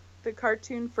Frosty, the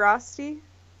cartoon Frosty.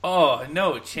 Oh,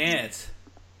 no chance.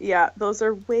 Yeah, those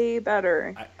are way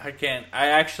better. I can't. I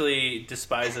actually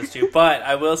despise those two. But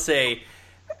I will say,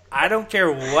 I don't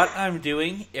care what I'm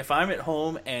doing. If I'm at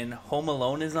home and Home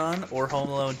Alone is on, or Home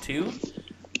Alone 2,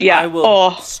 Yeah. I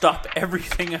will stop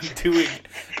everything I'm doing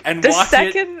and watch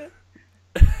it.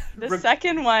 The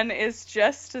second one is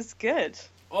just as good.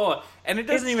 Oh, and it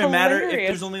doesn't It's even matter if hilarious.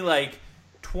 there's only like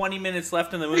 20 minutes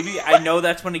left in the movie. I know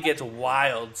that's when it gets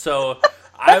wild. So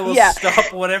I will Yeah.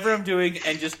 stop whatever I'm doing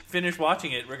and just finish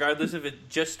watching it, regardless if it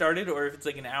just started or if it's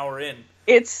like an hour in.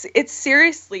 It's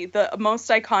seriously, the most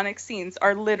iconic scenes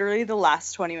are literally the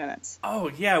last 20 minutes. Oh,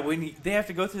 yeah, when they have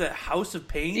to go through that house of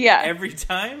pain Yeah. every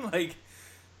time. Like,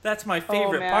 that's my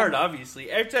favorite man. part, obviously.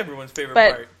 It's everyone's favorite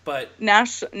But- part. But,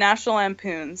 National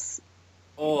Lampoons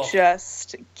oh,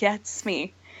 just gets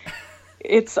me.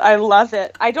 I love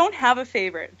it. I don't have a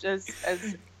favorite, just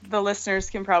as the listeners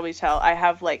can probably tell. I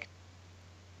have like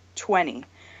 20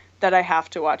 that I have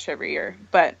to watch every year.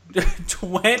 But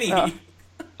 20.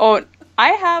 I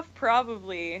have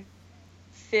probably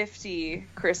 50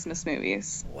 Christmas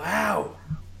movies. Wow.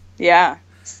 Yeah.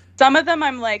 Some of them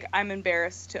I'm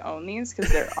embarrassed to own these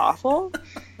because they're awful.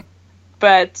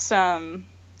 But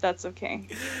that's okay.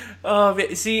 Oh,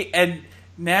 see, and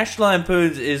National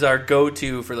Lampoons is our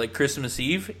go-to for like Christmas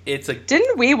Eve. It's like,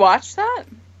 Didn't we watch that?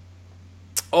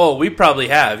 oh, we probably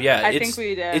have, yeah. I think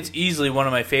we did. It's easily one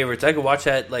of my favorites. I could watch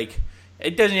that, like,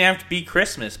 it doesn't even have to be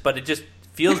Christmas, but it just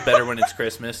feels better when it's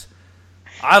Christmas.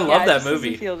 I love it that just movie.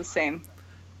 Doesn't feel the same.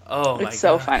 Oh my god. It's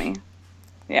so funny.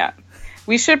 Yeah.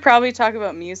 We should probably talk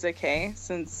about music, hey?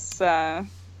 Since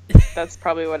that's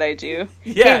probably what I do.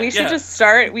 Yeah, Hey, we should just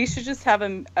start. We should just have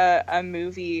a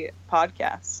movie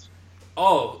podcast.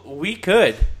 Oh, we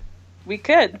could. We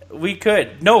could. We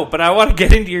could. No, but I want to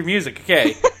get into your music.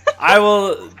 Okay. I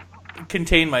will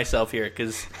contain myself here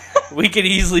because we could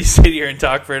easily sit here and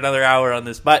talk for another hour on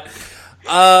this. But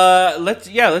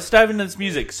let's dive into this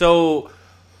music. So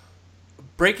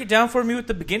break it down for me with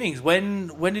the beginnings. When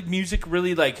did music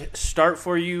really like start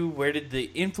for you? Where did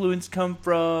the influence come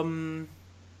from?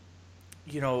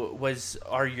 You know,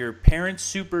 are your parents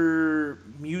super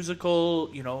musical?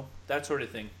 You know, that sort of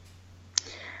thing.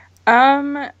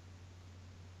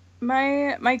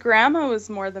 My grandma was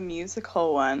more the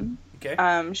musical one.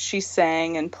 Okay. She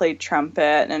sang and played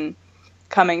trumpet, and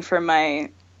coming from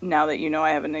now that you know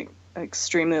I have an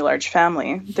extremely large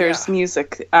family, there's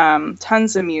music,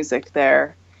 tons of music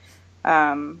there.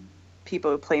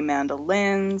 People who play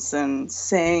mandolins and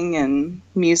sing, and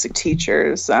music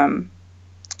teachers.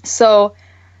 So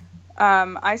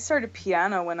I started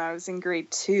piano when I was in grade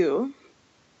 2.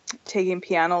 Taking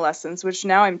piano lessons, which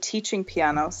now I'm teaching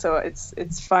piano, so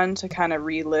it's fun to kind of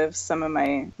relive some of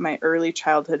my early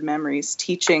childhood memories,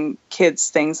 teaching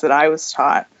kids things that I was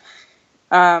taught.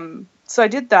 So I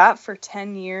did that for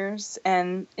 10 years,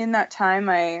 and in that time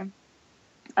I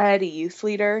had a youth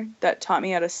leader that taught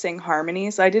me how to sing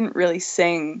harmonies. I didn't really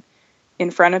sing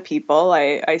in front of people.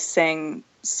 I sang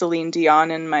Celine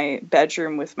Dion in my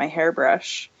bedroom with my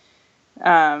hairbrush.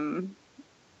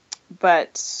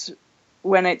 But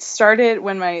when I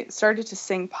started to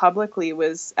sing publicly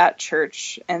was at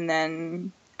church, and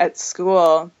then at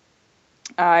school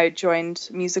I joined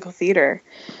musical theater.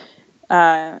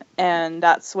 And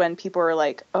that's when people were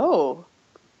like, "Oh,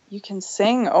 you can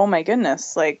sing. Oh my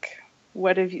goodness. Like,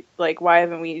 why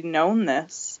haven't we known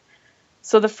this?"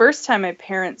 So the first time my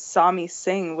parents saw me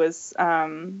sing was,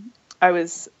 I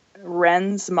was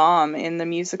Ren's mom in the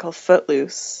musical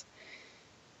Footloose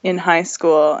in high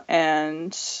school,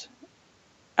 and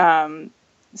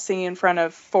singing in front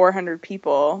of 400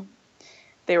 people.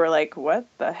 They were like, "What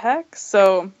the heck?"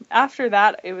 So after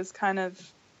that, it was kind of,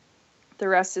 the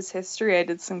rest is history. I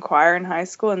did some choir in high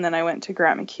school, and then I went to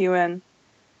Grant MacEwan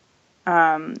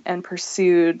and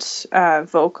pursued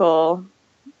vocal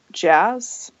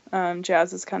jazz.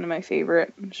 Jazz is kind of my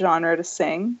favorite genre to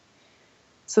sing.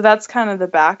 So that's kind of the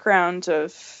background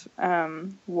of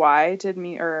why I did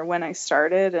or when I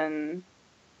started, and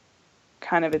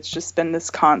kind of it's just been this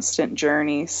constant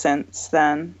journey since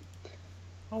then.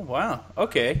 Oh, wow.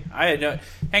 Okay. I had no...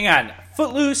 Hang on.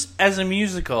 Footloose as a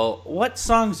musical, what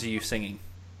songs are you singing?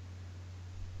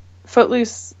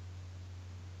 Footloose,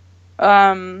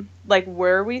 like,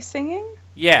 were we singing?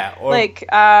 Yeah. Or... Like,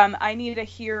 I Need a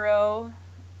Hero.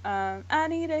 I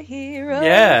Need a Hero.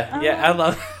 Yeah. Yeah, I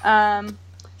love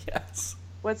yes.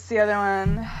 What's the other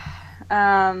one?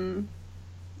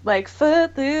 Like,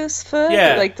 Footloose,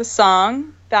 Yeah. like the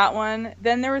song. That one.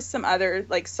 Then there was some other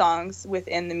like songs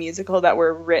within the musical that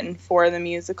were written for the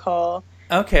musical.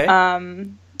 Okay. I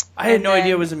had no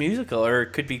idea it was a musical, or it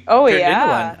could be turned into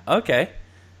one. Okay.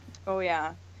 Oh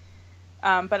yeah.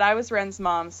 But I was Ren's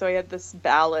mom, so I had this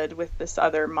ballad with this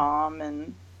other mom,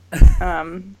 and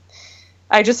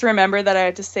I just remember that I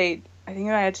had to say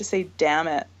 "damn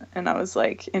it," and I was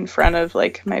like in front of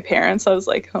like my parents. I was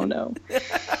like, oh no.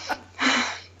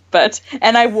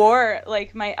 And I wore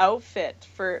like my outfit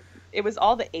it was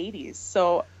all the 80s.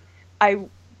 So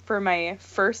for my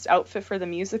first outfit for the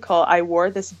musical, I wore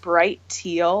this bright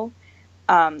teal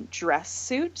dress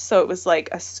suit. So it was like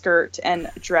a skirt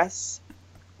and dress,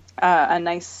 a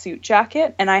nice suit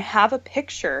jacket. And I have a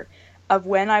picture of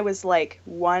when I was like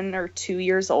 1 or 2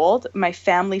 years old, my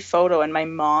family photo, and my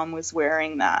mom was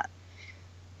wearing that.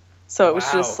 So it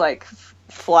was just like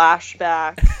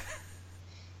flashback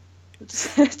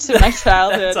to my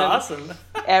childhood. That's awesome.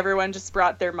 Everyone just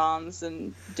brought their moms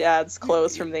and dads'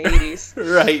 clothes from the 80s.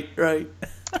 Right.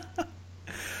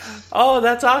 Oh,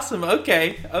 that's awesome.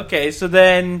 Okay. So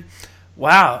then,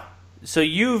 wow. So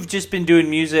you've just been doing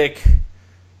music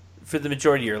for the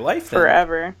majority of your life then?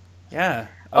 Forever. Yeah. Okay.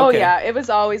 Oh, yeah. It was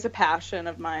always a passion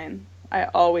of mine. I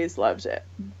always loved it.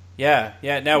 Yeah.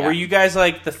 Now, were you guys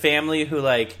like the family who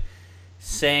like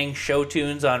sang show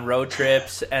tunes on road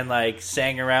trips and like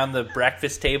sang around the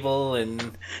breakfast table,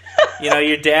 and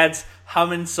your dad's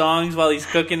humming songs while he's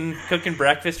cooking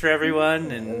breakfast for everyone?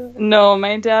 And no,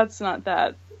 my dad's not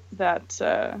that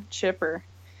chipper.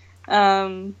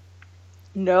 No.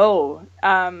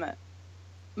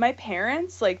 My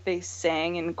parents, like, they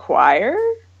sang in choir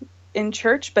in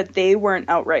church, but they weren't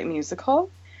outright musical.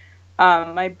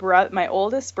 My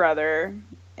oldest brother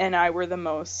and I were the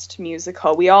most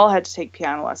musical. We all had to take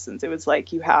piano lessons. It was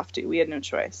like, you have to. We had no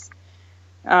choice.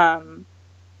 And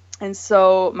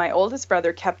so my oldest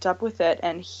brother kept up with it,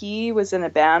 and he was in a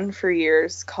band for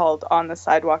years called On the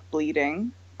Sidewalk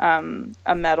Bleeding,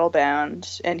 a metal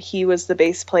band, and he was the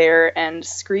bass player and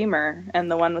screamer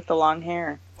and the one with the long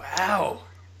hair. Wow.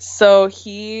 So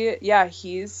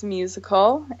he's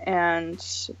musical, and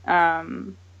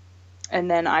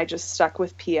then I just stuck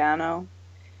with piano.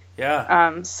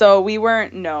 Yeah. So we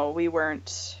weren't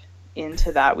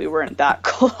into that. We weren't that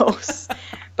close.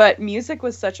 But music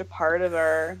was such a part of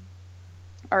our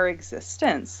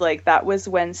existence. Like, that was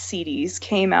when CDs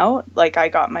came out. Like, I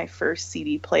got my first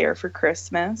CD player for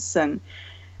Christmas, and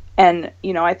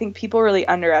I think people really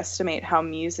underestimate how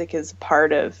music is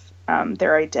part of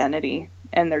their identity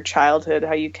and their childhood,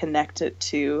 how you connect it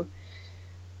to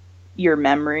your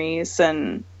memories,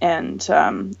 and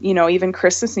even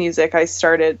Christmas music. I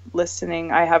started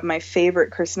listening. I have my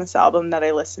favorite Christmas album that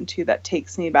I listen to that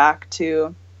takes me back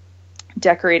to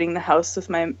decorating the house with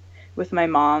my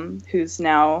mom, who's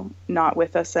now not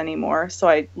with us anymore. So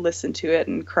I listen to it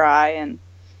and cry, and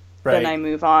then I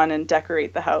move on and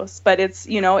decorate the house. But it's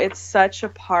such a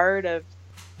part of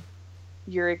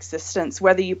your existence,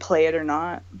 whether you play it or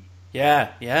not.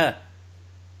 Yeah.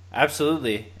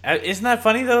 Absolutely. Isn't that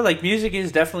funny though? Like, music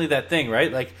is definitely that thing, right?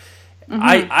 Like,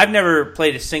 I've never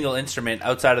played a single instrument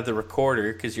outside of the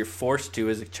recorder because you're forced to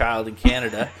as a child in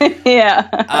Canada.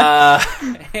 Yeah.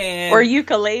 Or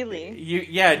ukulele.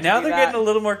 Now they're getting a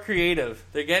little more creative.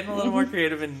 They're getting a little more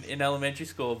creative in elementary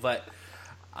school, but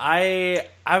I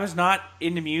was not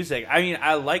into music. I mean,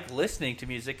 I like listening to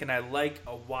music, and I like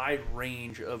a wide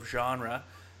range of genre.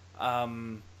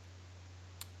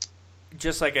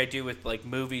 Just like I do with like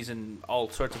movies and all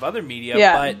sorts of other media.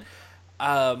 Yeah.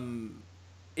 But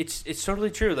it's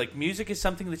totally true. Like, music is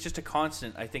something that's just a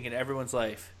constant, I think, in everyone's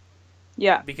life.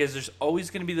 Yeah. Because there's always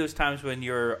going to be those times when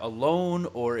you're alone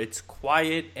or it's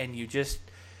quiet, and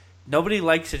nobody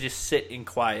likes to just sit in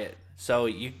quiet. So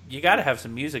you got to have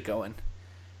some music going.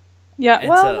 Yeah.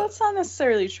 And that's not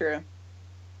necessarily true.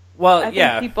 Well, I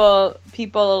think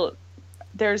people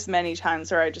there's many times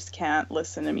where I just can't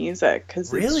listen to music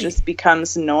because it just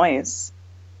becomes noise.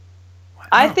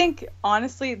 I think,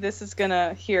 honestly, this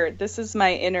is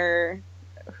my inner,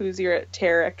 who's your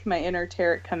Tarek, my inner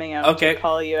Tarek coming out to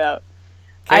call you out.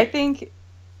 Okay. I think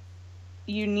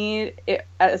you need, it,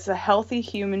 as a healthy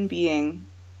human being,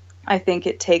 I think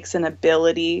it takes an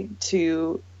ability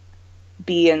to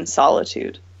be in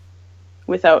solitude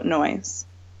without noise.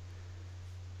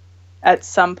 At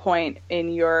some point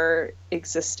in your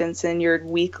existence, in your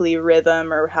weekly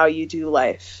rhythm or how you do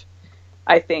life,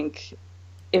 I think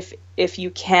if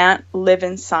you can't live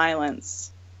in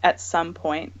silence at some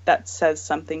point, that says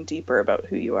something deeper about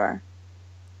who you are.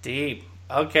 Deep.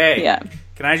 Okay. Yeah.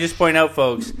 Can I just point out,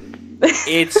 folks,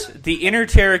 it's the inner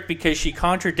Tarek because she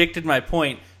contradicted my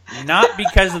point, not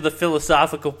because of the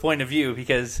philosophical point of view,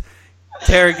 because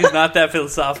Tarek is not that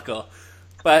philosophical.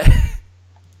 But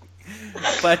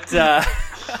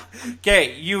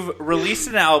okay, you've released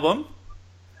an album.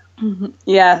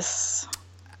 Yes.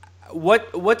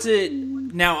 What's it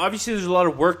now? Obviously, there's a lot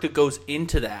of work that goes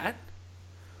into that.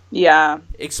 Yeah.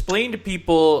 Explain to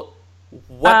people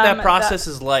what that process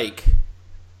is like.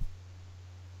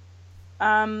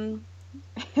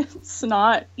 It's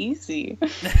not easy.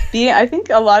 I think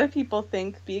a lot of people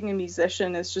think being a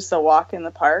musician is just a walk in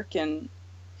the park, and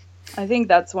I think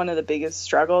that's one of the biggest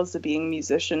struggles of being a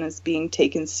musician is being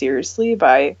taken seriously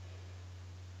by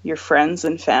your friends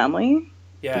and family.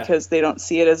 Yeah. Because they don't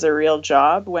see it as a real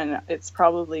job when it's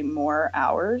probably more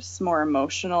hours, more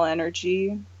emotional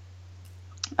energy.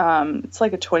 It's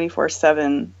like a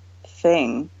 24/7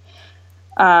 thing.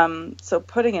 So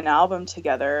putting an album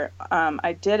together,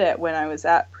 I did it when I was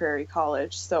at Prairie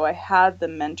College. So I had the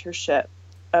mentorship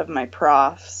of my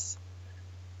profs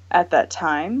at that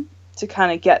time to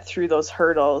kind of get through those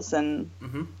hurdles and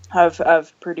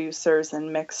of producers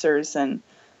and mixers, and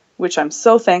which I'm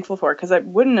so thankful for, because I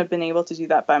wouldn't have been able to do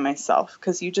that by myself,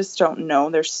 because you just don't know.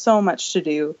 There's so much to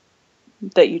do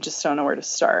that you just don't know where to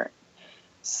start.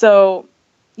 So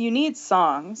you need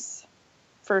songs,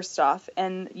 first off,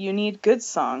 and you need good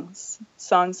songs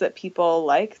that people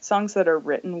like, songs that are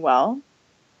written well.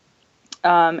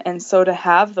 And so to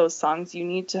have those songs, you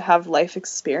need to have life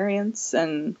experience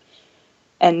and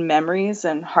memories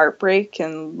and heartbreak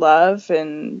and love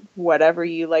and whatever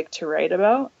you like to write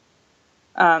about.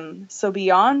 So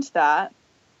beyond that,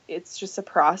 it's just a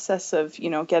process of,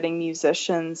 getting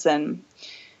musicians and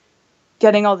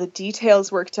getting all the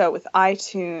details worked out with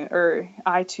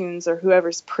iTunes or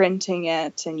whoever's printing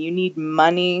it. And you need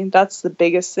money. That's the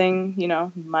biggest thing,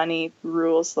 money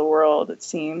rules the world, it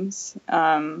seems.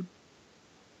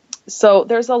 So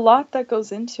there's a lot that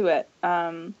goes into it.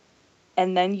 And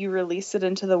then you release it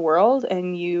into the world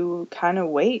and you kind of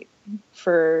wait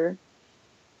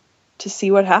to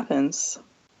see what happens,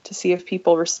 to see if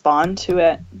people respond to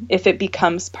it, if it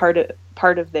becomes part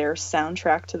of their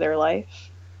soundtrack to their life.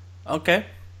 Okay.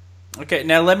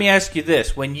 Now let me ask you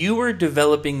this: when you were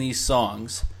developing these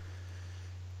songs,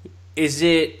 is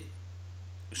it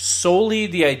solely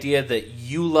the idea that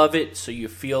you love it, so you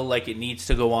feel like it needs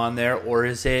to go on there,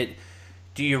 or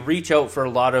do you reach out for a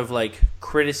lot of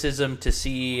criticism to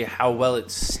see how well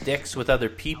it sticks with other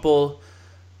people?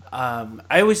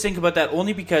 I always think about that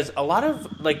only because a lot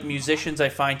of musicians I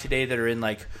find today that are in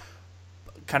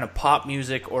kind of pop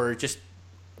music, or just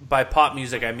by pop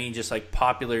music I mean just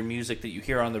popular music that you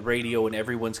hear on the radio and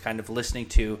everyone's kind of listening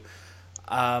to,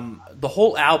 the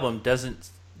whole album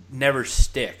never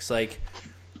sticks.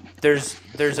 There's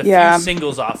a few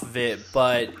singles off of it,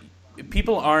 but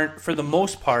people aren't, for the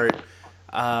most part.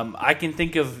 I can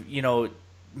think of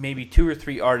maybe 2 or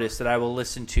 3 artists that I will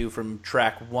listen to from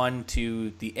track 1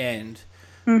 to the end.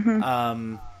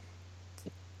 Mm-hmm.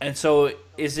 And so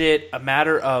is it a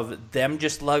matter of them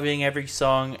just loving every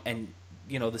song and,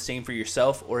 the same for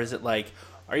yourself? Or is it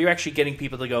are you actually getting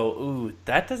people to go, ooh,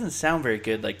 that doesn't sound very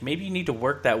good. Maybe you need to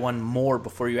work that one more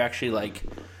before you actually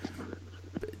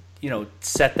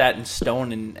set that in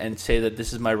stone and say that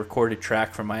this is my recorded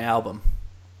track from my album?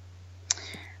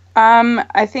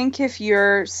 I think if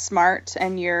you're smart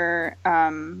and you're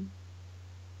a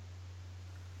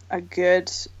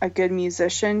good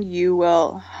musician, you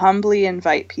will humbly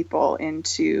invite people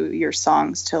into your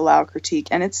songs to allow critique,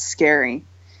 and it's scary.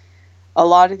 A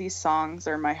lot of these songs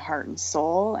are my heart and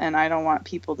soul, and I don't want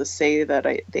people to say that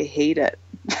they hate it.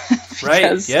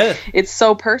 Right, yeah. It's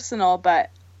so personal, but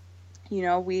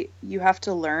you have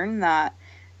to learn that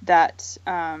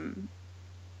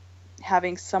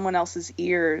having someone else's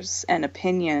ears and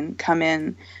opinion come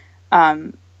in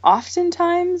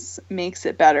oftentimes makes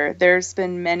it better. There's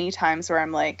been many times where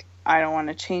I'm like, I don't want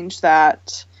to change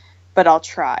that, but I'll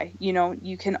try.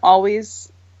 You can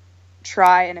always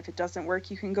try, and if it doesn't work,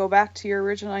 you can go back to your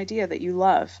original idea that you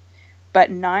love. But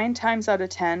 9 times out of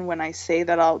 10, when I say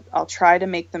that I'll try to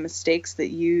make the mistakes that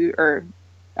you, or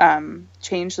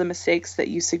change the mistakes that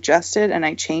you suggested, and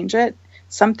I change it,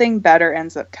 something better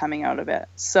ends up coming out of it.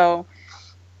 So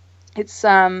it's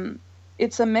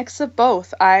a mix of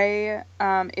both.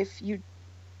 If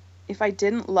I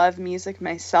didn't love music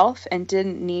myself and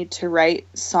didn't need to write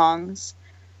songs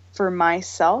for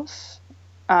myself,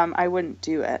 I wouldn't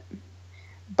do it.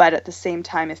 But at the same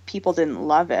time, if people didn't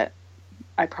love it,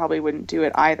 I probably wouldn't do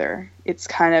it either. It's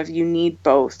kind of, you need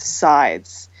both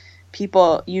sides.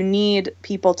 You need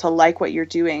people to like what you're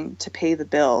doing to pay the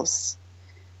bills,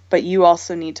 but you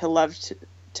also need to love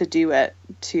to do it,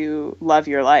 to love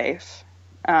your life.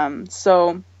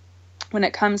 So when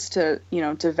it comes to,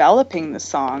 developing the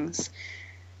songs,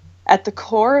 at the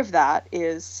core of that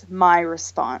is my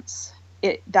response.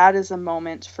 That is a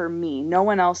moment for me. No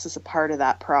one else is a part of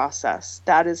that process.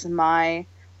 That is my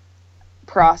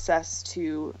process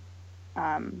to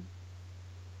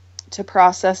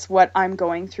process what I'm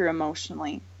going through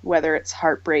emotionally, whether it's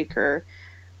heartbreak or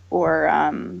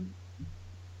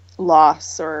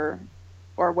loss or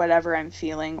whatever I'm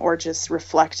feeling, or just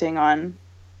reflecting on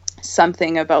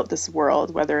something about this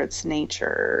world, whether it's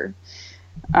nature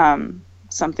or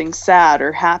something sad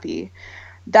or happy.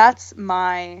 That's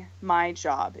my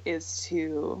job, is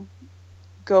to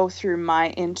go through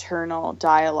my internal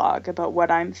dialogue about what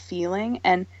I'm feeling,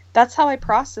 and that's how I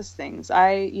process things.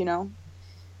 I'm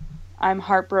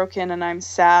heartbroken and I'm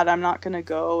sad. I'm not going to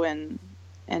go and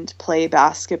play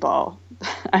basketball.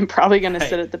 I'm probably going to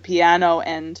sit at the piano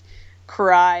and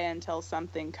cry until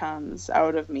something comes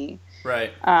out of me.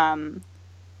 Right.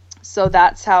 So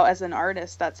that's how, as an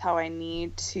artist, that's how I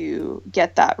need to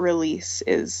get that release,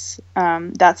 is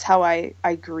that's how I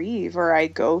grieve, or I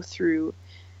go through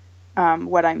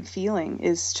what I'm feeling,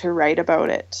 is to write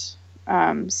about it.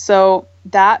 So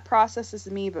that process is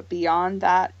me, but beyond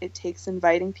that, it takes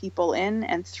inviting people in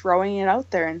and throwing it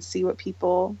out there and see what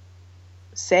people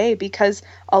say, because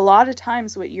a lot of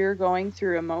times what you're going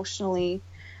through emotionally,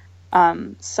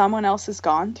 someone else has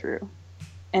gone through.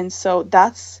 And so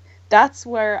that's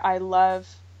where I love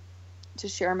to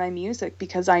share my music,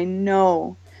 because I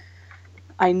know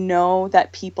that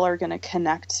people are going to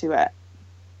connect to it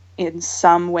in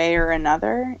some way or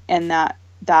another, and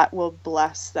that will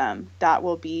bless them. That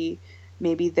will be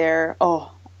maybe their,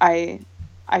 I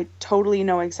totally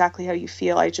know exactly how you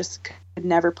feel. I just could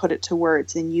never put it to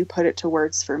words, and you put it to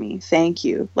words for me. Thank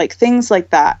you. Like things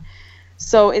like that.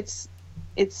 So it's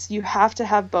you have to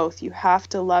have both. You have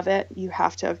to love it. You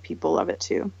have to have people love it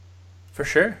too. For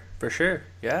sure.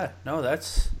 Yeah. No,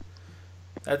 that's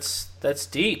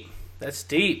deep. That's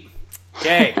deep.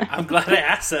 Okay, I'm glad I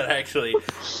asked that, actually.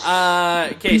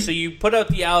 Okay, so you put out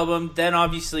the album, then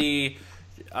obviously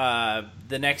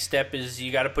the next step is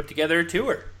you got to put together a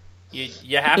tour.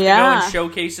 You have to go and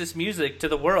showcase this music to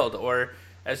the world, or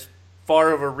as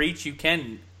far of a reach you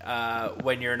can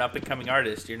when you're an up-and-coming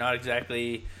artist. You're not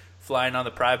exactly flying on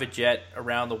the private jet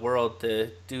around the world to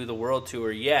do the world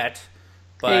tour yet.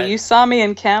 But hey, you saw me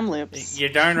in Kamloops. You're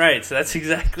darn right, so that's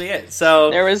exactly it.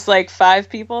 So there was like 5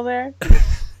 people there.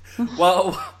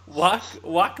 Well,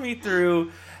 walk me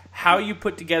through how you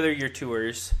put together your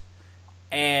tours,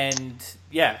 and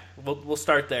we'll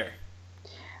start there.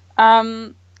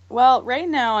 Well, right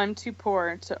now I'm too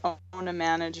poor to own a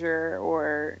manager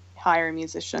or hire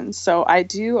musicians, so I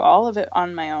do all of it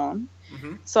on my own.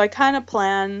 Mm-hmm. So I kind of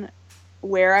plan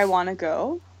where I want to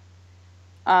go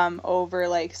over,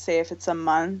 like, say if it's a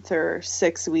month or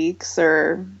 6 weeks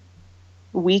or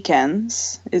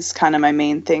weekends is kind of my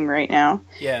main thing right now.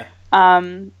 Yeah.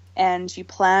 And you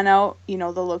plan out, the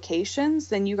locations,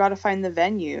 then you got to find the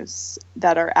venues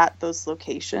that are at those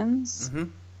locations. Mm-hmm.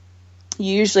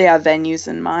 You usually have venues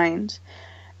in mind.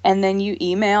 And then you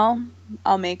email.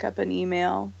 I'll make up an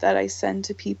email that I send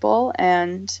to people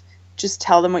and just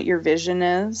tell them what your vision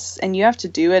is. And you have to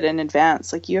do it in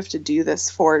advance. Like, you have to do this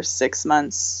 4 to 6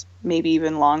 months, maybe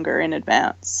even longer in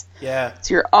advance. Yeah.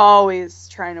 So you're always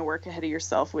trying to work ahead of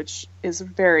yourself, which is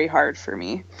very hard for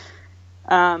me.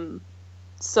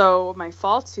 So my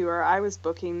fall tour, I was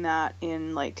booking that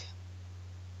in like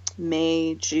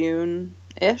May,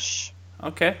 June-ish.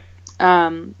 Okay.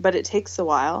 But it takes a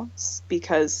while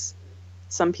because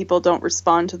some people don't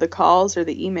respond to the calls or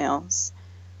the emails.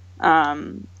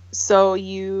 So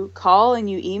you call and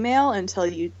you email until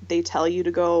they tell you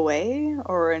to go away,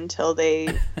 or until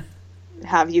they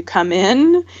have you come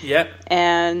in. Yep.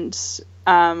 And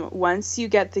once you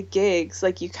get the gigs,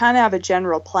 like, you kind of have a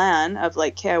general plan of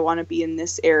like, okay, I want to be in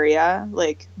this area,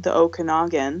 like the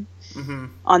Okanagan, mm-hmm.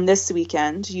 on this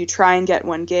weekend. You try and get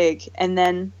one gig, and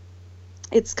then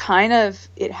it's kind of,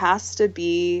 it has to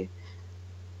be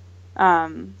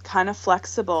kind of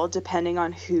flexible depending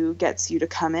on who gets you to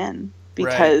come in.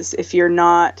 Because if you're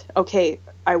not, okay,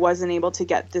 I wasn't able to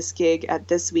get this gig at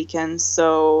this weekend,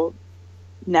 so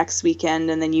next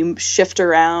weekend, and then you shift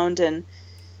around, and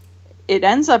it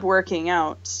ends up working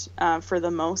out for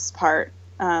the most part.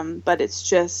 But it's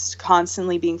just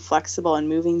constantly being flexible and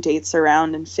moving dates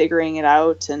around and figuring it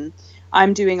out. And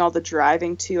I'm doing all the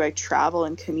driving too. I travel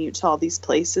and commute to all these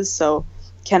places. So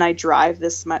can I drive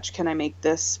this much? Can I make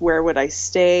this? Where would I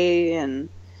stay? And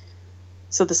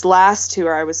so this last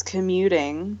tour, I was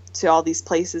commuting to all these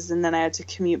places, and then I had to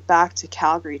commute back to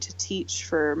Calgary to teach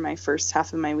for my first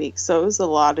half of my week. So it was a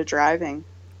lot of driving.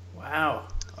 Wow.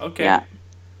 Okay. Yeah.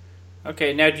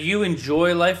 Okay. Now, do you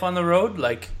enjoy life on the road?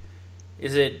 Like,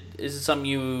 is it something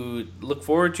you look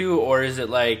forward to, or is it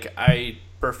like, I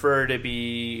prefer to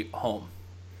be home?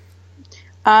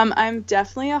 I'm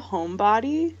definitely a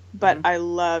homebody, but I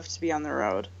love to be on the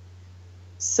road.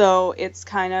 So it's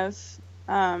kind of,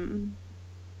 I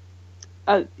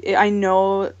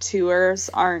know tours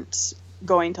aren't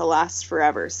going to last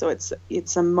forever. So it's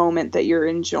a moment that you're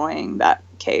enjoying that,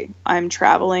 okay, I'm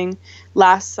traveling.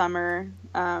 Last summer,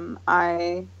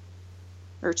 2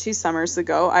 summers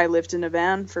ago, I lived in a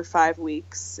van for 5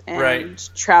 weeks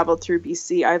and traveled through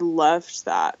BC. I loved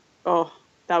that. Oh,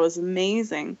 that was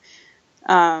amazing.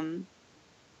 But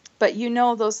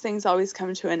those things always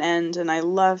come to an end, and I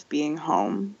love being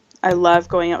home. I love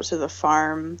going out to the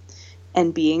farm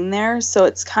and being there. So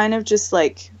it's kind of just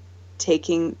like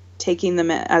taking them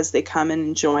as they come and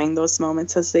enjoying those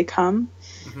moments as they come.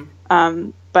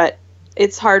 But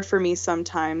it's hard for me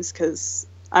sometimes because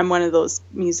I'm one of those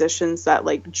musicians that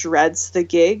like dreads the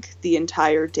gig the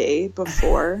entire day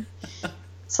before.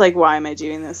 It's like, why am I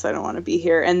doing this? I don't want to be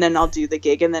here. And then I'll do the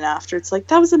gig, and then after it's like,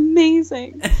 that was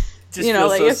amazing. Just feels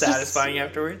like, so satisfying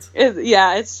afterwards.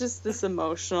 It's just this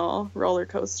emotional roller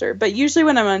coaster. But usually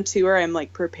when I'm on tour, I'm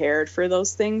like prepared for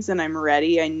those things, and I'm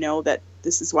ready. I know that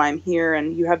this is why I'm here,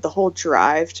 and you have the whole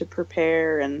drive to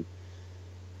prepare, and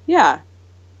yeah,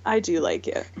 I do like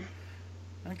it.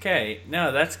 Okay,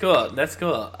 no, that's cool. That's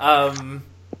cool.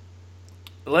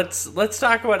 Let's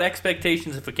talk about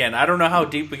expectations if we can. I don't know how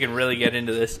deep we can really get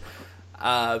into this,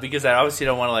 because I obviously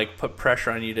don't want to like put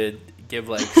pressure on you to give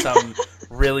like some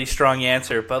really strong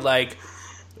answer. But like,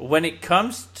 when it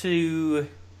comes to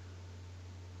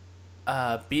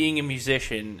being a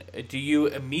musician, do you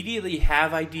immediately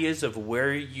have ideas of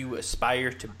where you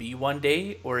aspire to be one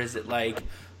day, or is it like,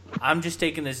 I'm just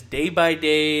taking this day by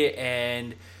day,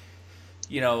 and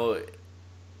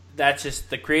that's just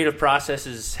the creative process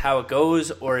is how it goes?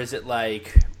 Or is it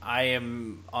like, I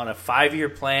am on a 5-year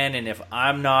plan, and if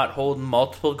I'm not holding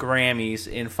multiple Grammys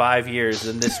in 5 years,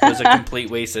 then this was a complete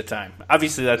waste of time?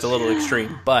 Obviously that's a little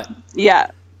extreme, but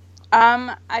yeah.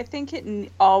 I think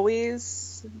it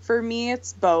always, for me,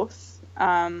 it's both,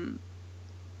 on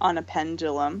a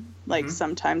pendulum. Like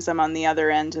sometimes I'm on the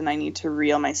other end and I need to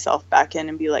reel myself back in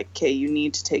and be like, okay, you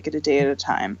need to take it a day at a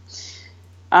time.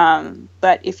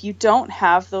 But if you don't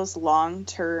have those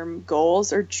long-term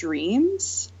goals or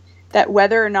dreams, that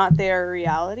whether or not they are a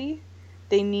reality,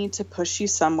 they need to push you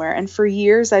somewhere. And for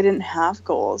years, I didn't have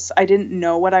goals. I didn't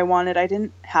know what I wanted. I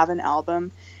didn't have an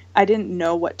album. I didn't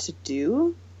know what to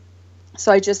do.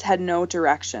 So I just had no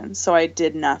direction. So I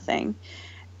did nothing.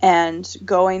 And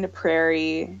going to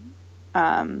Prairie,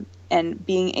 and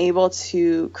being able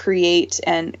to create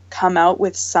and come out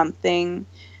with something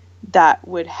that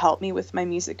would help me with my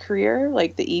music career,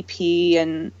 like the EP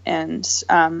and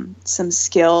some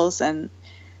skills and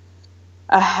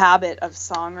a habit of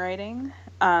songwriting,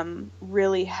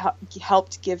 really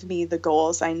helped give me the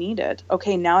goals I needed.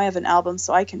 Okay, now I have an album,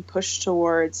 so I can push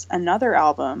towards another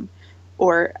album,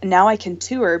 or now I can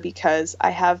tour because I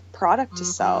have product to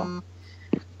sell.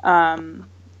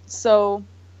 So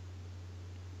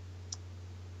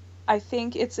I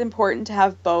think it's important to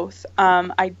have both.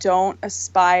 I don't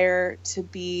aspire to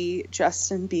be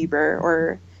Justin Bieber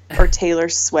or Taylor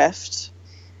Swift.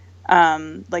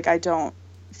 Like, I don't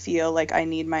feel like I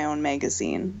need my own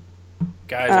magazine.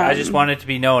 Guys, I just want it to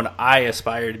be known, I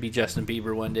aspire to be Justin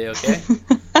Bieber one day, okay?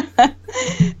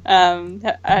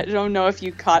 I don't know if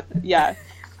you caught,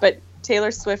 but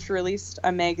Taylor Swift released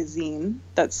a magazine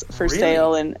that's for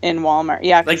sale in Walmart.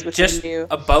 Yeah, like just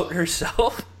about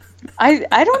herself? I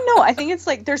don't know. I think it's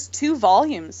like there's 2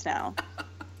 volumes now,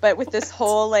 but with this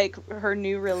whole like her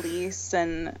new release,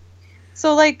 and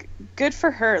so like good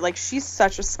for her. Like, she's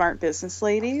such a smart business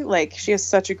lady. Like, she has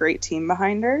such a great team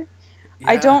behind her. Yeah.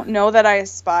 I don't know that I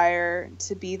aspire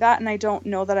to be that, and I don't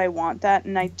know that I want that,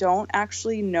 and I don't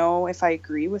actually know if I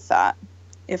agree with that.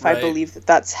 If I believe that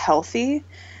that's healthy,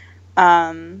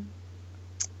 because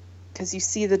because you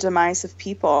see the demise of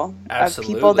people,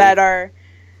 Absolutely. of people that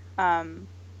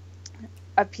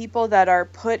are,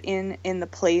 put in the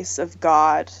place of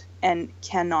God and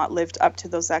cannot live up to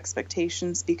those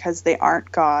expectations because they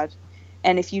aren't God.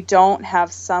 And if you don't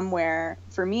have somewhere,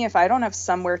 for me, if I don't have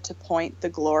somewhere to point the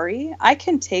glory, I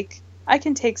can take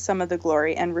some of the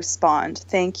glory and respond.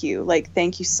 Thank you. Like,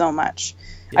 thank you so much.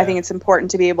 Yeah. I think it's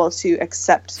important to be able to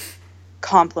accept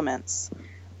compliments.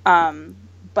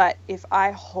 But if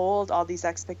I hold all these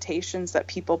expectations that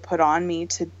people put on me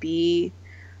to be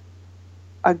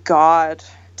a God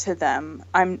to them,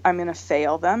 I'm going to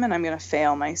fail them, and I'm going to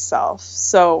fail myself.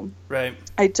 So right.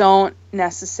 I don't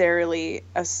aspire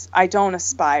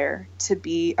to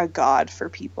be a God for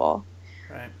people.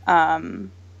 Right.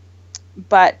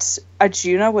 But a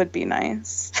Juno would be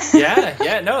nice.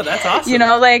 Yeah, no, that's awesome. You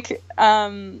know, like,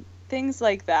 things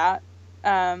like that.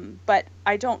 But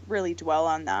I don't really dwell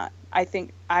on that. I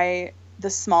think the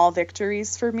small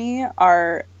victories for me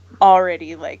are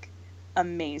already, like,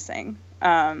 amazing.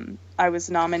 I was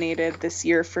nominated this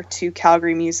year for 2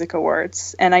 Calgary Music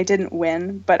Awards, and I didn't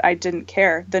win, but I didn't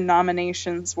care. The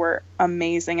nominations were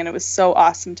amazing, and it was so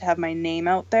awesome to have my name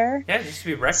out there. Yeah, just to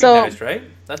be recognized, right?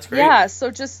 That's great. Yeah,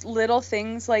 so just little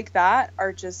things like that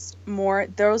are just more,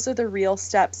 those are the real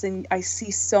steps, and I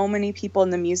see so many people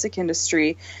in the music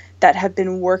industry that have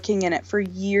been working in it for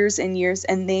years and years,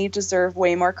 and they deserve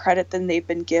way more credit than they've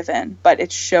been given. But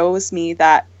it shows me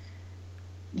that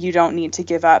you don't need to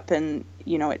give up, and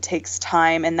you know, it takes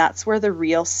time, and that's where the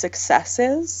real success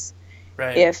is.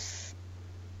 Right. If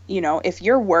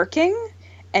you're working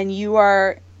and you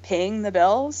are paying the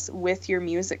bills with your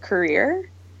music career,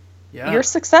 you're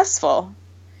successful.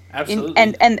 Absolutely.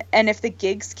 And if the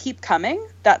gigs keep coming,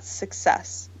 that's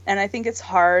success. And I think it's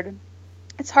hard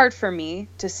for me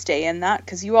to stay in that,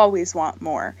 because you always want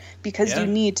more, because you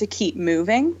need to keep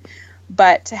moving.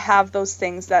 But to have those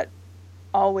things that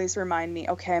always remind me,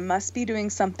 okay, I must be doing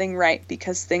something right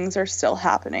because things are still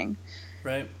happening.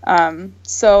 Right.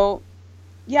 So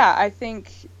yeah, I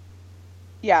think,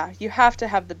 you have to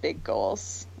have the big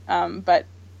goals, but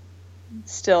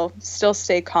still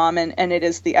stay calm, and it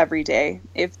is the everyday.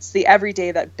 It's the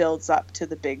everyday that builds up to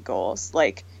the big goals,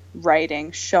 like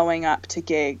writing, showing up to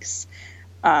gigs,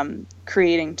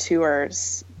 creating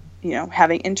tours,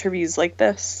 having interviews like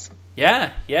this.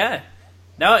 Yeah.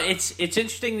 No, it's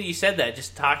interesting that you said that,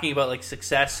 just talking about like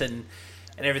success and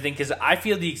everything, because I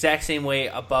feel the exact same way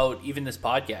about even this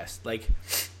podcast. Like,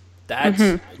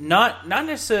 that's not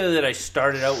necessarily that I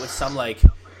started out with some like,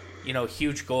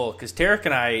 huge goal, because Tarek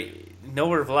and I, no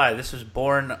word of a lie, this was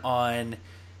born on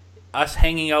us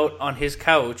hanging out on his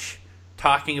couch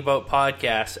talking about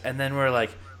podcasts, and then we're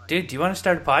like, dude, do you want to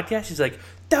start a podcast? He's like,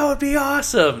 that would be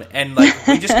awesome. And like,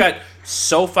 we just got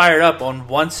so fired up on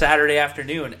one Saturday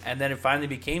afternoon, and then it finally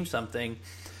became something.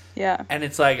 Yeah. And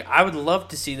it's like, I would love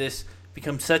to see this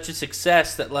become such a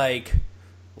success that like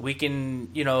we can,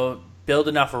 build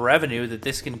enough revenue that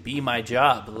this can be my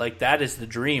job. Like, that is the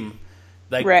dream.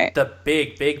 Like, the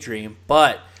big dream.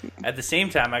 But at the same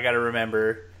time, I got to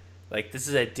remember, like, this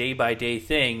is a day by day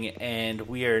thing, and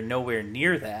we are nowhere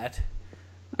near that.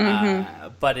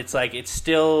 But it's like, it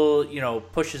still,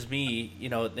 pushes me,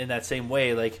 in that same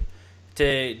way, like,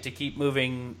 to keep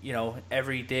moving,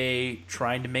 every day,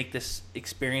 trying to make this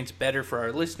experience better for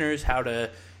our listeners, how to,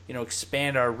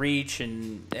 expand our reach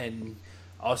and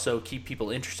also keep people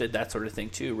interested, that sort of thing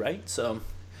too, right? So,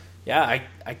 yeah,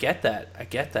 I get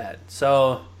that.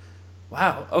 So,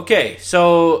 wow. Okay,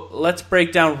 so let's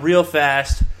break down real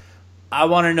fast. I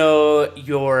want to know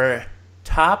your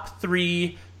top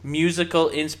 3 musical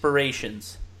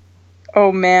inspirations.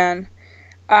 Oh man.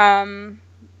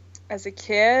 As a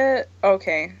kid,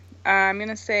 okay, I'm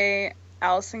gonna say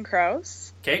Alison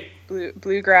Krauss. Okay.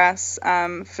 Bluegrass,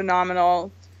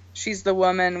 phenomenal. She's the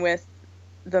woman with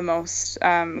the most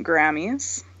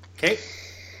Grammys. Okay.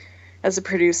 As a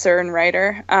producer and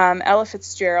writer. Ella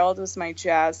Fitzgerald was my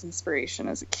jazz inspiration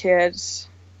as a kid.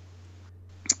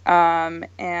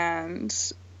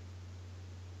 And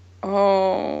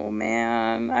oh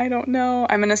man, I don't know.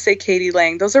 I'm gonna say Katie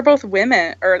Lang. Those are both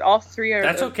women, or all 3 are.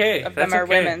 That's okay. Of them are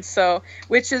women. So,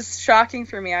 which is shocking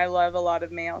for me. I love a lot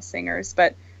of male singers,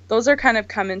 but those are kind of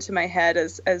come into my head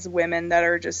as women that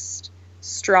are just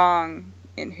strong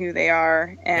in who they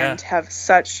are and have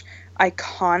such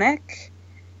iconic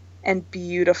and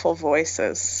beautiful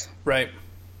voices. Right.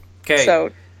 Okay.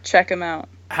 So check them out.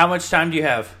 How much time do you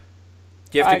have?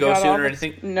 Do you have to go soon or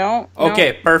anything? No.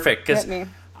 Okay, perfect. Because me.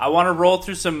 I want to roll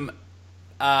through some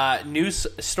news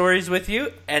stories with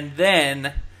you, and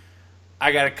then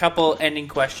I got a couple ending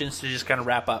questions to just kind of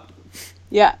wrap up.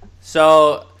 Yeah.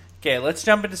 So, okay, let's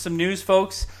jump into some news,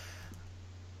 folks.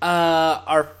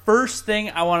 Our first thing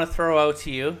I want to throw out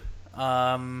to you,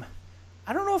 I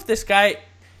don't know if this guy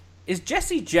is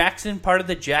Jesse Jackson part of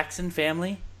the Jackson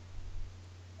family.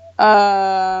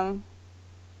 I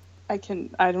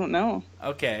don't know.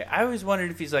 Okay, I always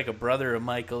wondered if he's like a brother of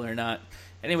Michael or not.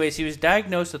 Anyways, he was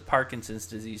diagnosed with Parkinson's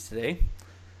disease today.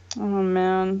 Oh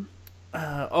man.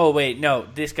 Oh wait, no,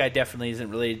 this guy definitely isn't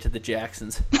related to the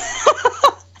Jacksons.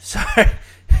 Sorry.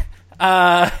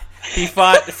 He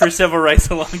fought for civil rights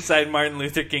alongside Martin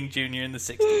Luther King Jr. in the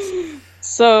 60s.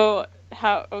 So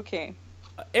how? Okay.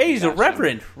 Hey, he's a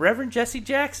Reverend Jesse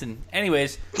Jackson.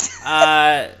 Anyways,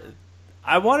 I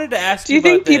wanted to ask you. Do you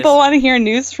think about people want to hear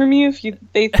news from you if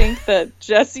they think that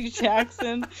Jesse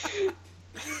Jackson?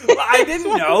 Well, I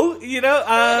didn't know.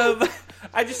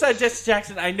 I just saw Jesse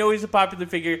Jackson. I know he's a popular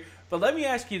figure, but let me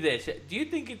ask you this: do you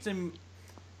think it's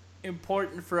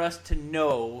important for us to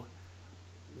know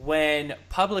when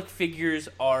public figures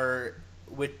are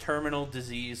with terminal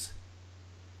disease?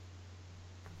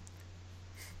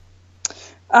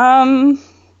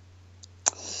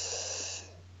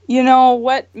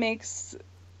 What makes...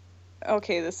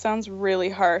 Okay, this sounds really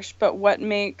harsh, but what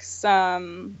makes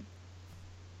Michael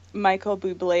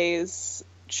Bublé's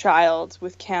child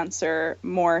with cancer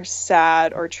more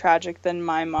sad or tragic than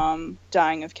my mom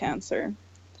dying of cancer?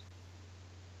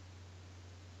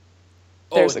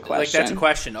 There's a question. Like that's a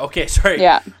question. Okay, sorry.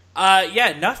 Yeah.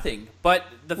 Nothing. But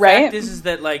the Right? fact is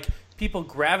that like people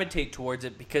gravitate towards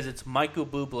it because it's Michael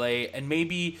Bublé, and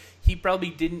maybe he probably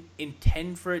didn't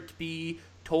intend for it to be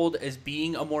told as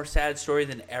being a more sad story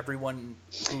than everyone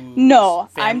who No,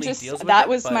 I'm deals just with that it,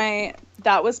 was but-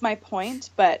 my point,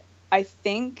 but I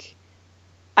think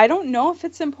I don't know if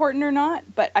it's important or not,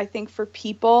 but I think for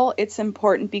people it's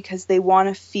important because they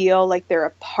want to feel like they're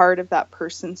a part of that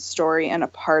person's story and a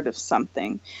part of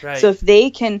something. Right. So if they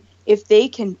can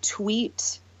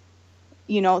tweet,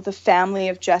 the family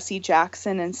of Jesse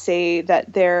Jackson and say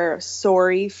that they're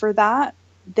sorry for that,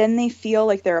 then they feel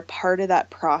like they're a part of that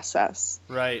process.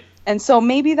 Right. And so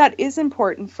maybe that is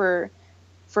important for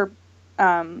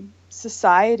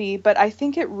society, but I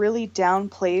think it really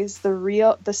downplays the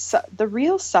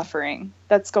real suffering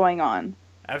that's going on.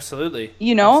 Absolutely.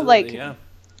 Like yeah.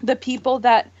 the people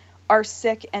that are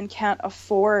sick and can't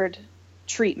afford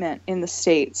treatment in the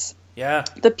States. Yeah.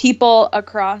 The people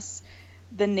across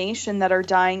the nation that are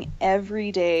dying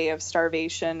every day of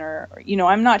starvation or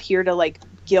I'm not here to like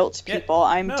guilt people.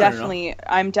 Yeah.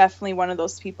 I'm definitely one of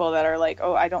those people that are like,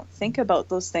 oh, I don't think about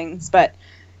those things, but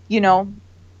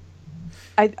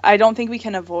I don't think we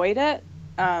can avoid it.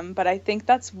 But I think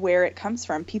that's where it comes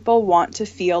from. People want to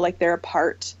feel like they're a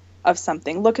part of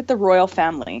something. Look at the royal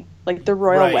family, like the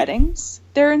royal weddings.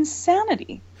 They're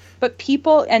insanity. But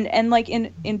people, and like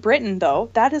in Britain, though,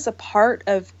 that is a part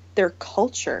of their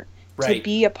culture to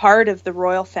be a part of the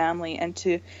royal family and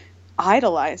to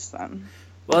idolize them.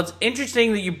 Well, it's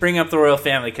interesting that you bring up the royal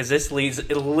family because this leads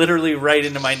literally right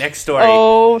into my next story.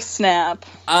 Oh, snap.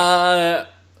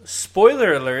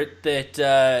 Spoiler alert that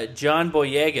John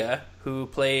Boyega, who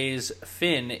plays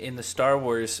Finn in the Star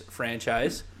Wars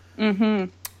franchise,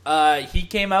 he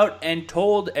came out and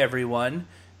told everyone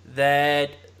that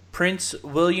Prince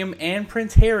William and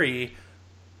Prince Harry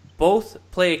both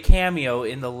play a cameo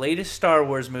in the latest Star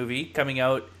Wars movie coming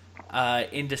out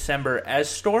in December as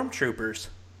stormtroopers.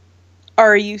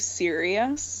 Are you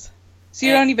serious? So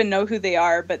you don't even know who they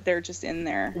are, but they're just in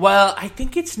there. Well, I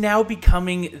think it's now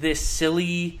becoming this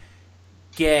silly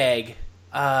gag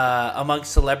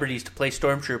amongst celebrities to play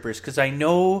stormtroopers, because I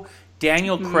know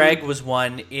Daniel Craig was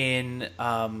one in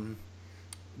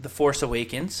The Force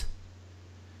Awakens.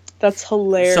 That's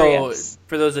hilarious. So,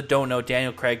 for those that don't know,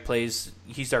 Daniel Craig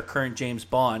he's our current James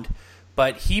Bond,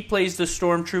 but he plays the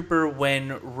stormtrooper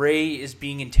when Rey is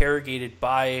being interrogated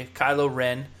by Kylo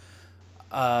Ren,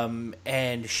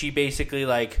 and she basically,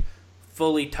 like,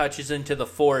 fully touches into the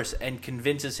Force and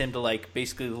convinces him to, like,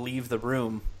 basically leave the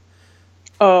room.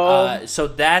 Oh. So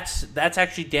that's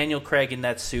actually Daniel Craig in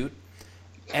that suit.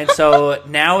 And so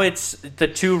now it's the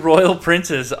two royal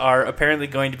princes are apparently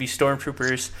going to be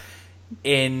stormtroopers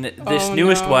in this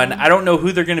newest one. I don't know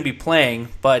who they're going to be playing,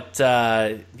 but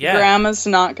yeah. Grandma's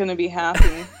not going to be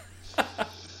happy.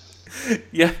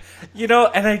 Yeah.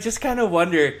 And I just kind of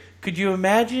wonder, could you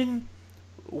imagine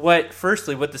what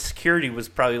the security was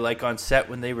probably like on set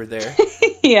when they were there?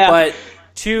 Yeah. But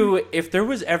two, if there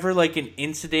was ever like an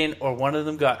incident or one of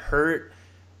them got hurt,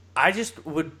 I just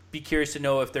would be curious to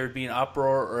know if there would be an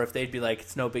uproar or if they'd be like,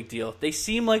 it's no big deal. They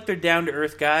seem like they're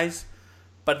down-to-earth guys,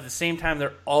 but at the same time,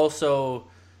 they're also...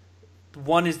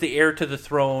 One is the heir to the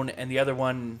throne, and the other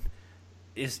one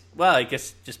is, well, I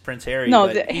guess just Prince Harry. No,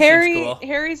 but he Harry. seems cool.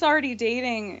 Harry's already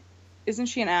dating isn't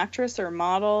she an actress or a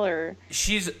model or?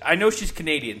 I know she's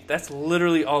Canadian. That's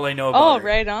literally all I know about her. Oh,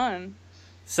 right on.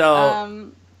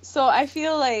 So, so I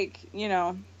feel like, you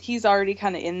know, he's already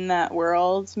kind of in that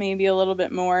world maybe a little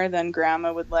bit more than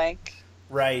Grandma would like.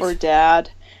 right. Or Dad.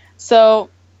 So,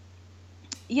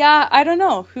 yeah, I don't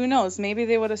know. Who knows? Maybe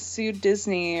they would have sued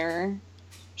Disney or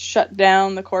shut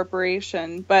down the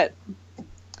corporation. But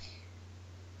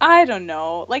I don't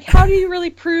know. Like, how do you really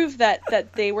prove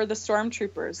that they were the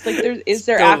stormtroopers? Like, is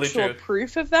there Totally actual true.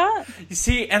 proof of that? You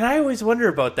see, and I always wonder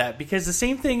about that because the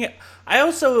same thing, I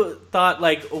also thought,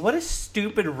 like, what a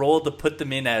stupid role to put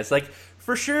them in as. Like,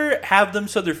 for sure, have them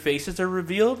so their faces are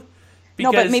revealed.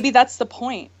 No, but maybe that's the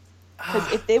point.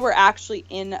 Because if they were actually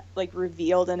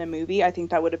revealed in a movie, I think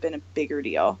that would have been a bigger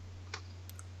deal.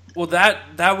 Well,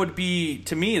 that would be,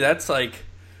 to me, that's like,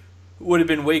 would have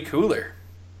been way cooler.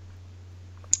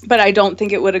 But I don't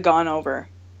think it would have gone over.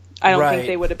 I don't Right. think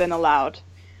they would have been allowed.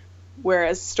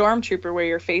 Whereas Stormtrooper, where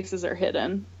your faces are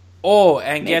hidden. Oh,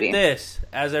 and Maybe. get this,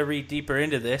 as I read deeper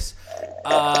into this,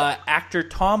 actor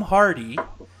Tom Hardy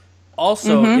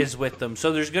also is with them.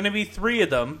 So there's going to be 3 of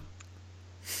them.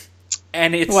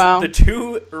 And it's Wow. the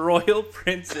 2 royal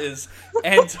princes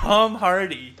and Tom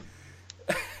Hardy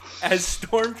as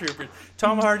stormtroopers.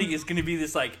 Tom Hardy is going to be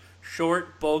this, like,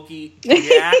 short, bulky,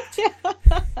 jacked.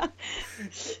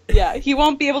 Yeah, he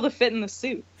won't be able to fit in the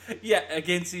suit. Yeah,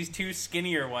 against these 2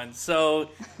 skinnier ones. So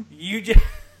you just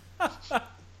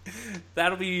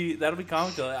that'll be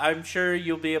comical. I'm sure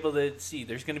you'll be able to see.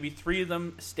 There's going to be 3 of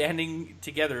them standing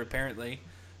together apparently.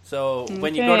 So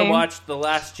when you go to Okay. watch The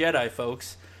Last Jedi,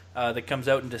 folks, that comes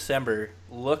out in December,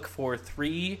 look for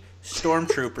 3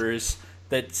 stormtroopers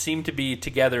that seem to be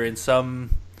together in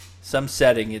some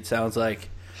setting. It sounds like.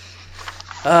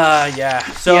 Yeah.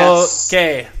 So Yes.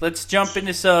 okay, let's jump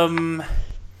into some.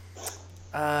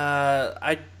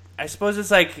 I suppose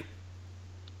it's like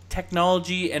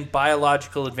technology and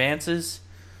biological advances.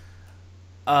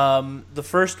 The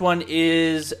first one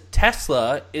is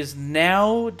Tesla is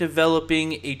now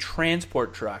developing a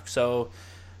transport truck. So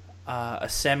a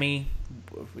semi,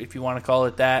 if you want to call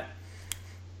it that.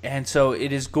 And so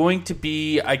it is going to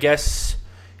be, I guess,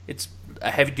 it's a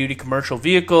heavy-duty commercial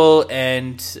vehicle,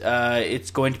 and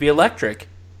it's going to be electric.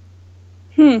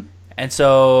 And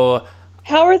so...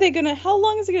 How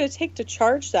long is it gonna take to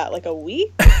charge that? Like a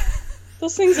week?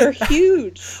 Those things are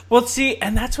huge. Well, see,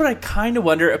 and that's what I kind of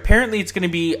wonder. Apparently, it's going to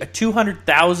be a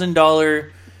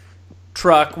 $200,000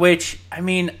 truck, which, I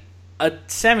mean, a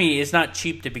semi is not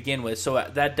cheap to begin with, so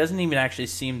that doesn't even actually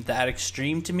seem that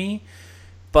extreme to me.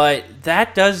 But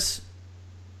that does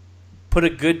put a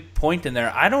good point in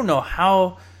there. I don't know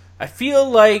how... I feel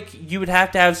like you would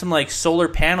have to have some, like, solar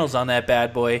panels on that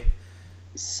bad boy.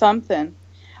 Something.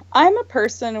 I'm a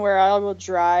person where I will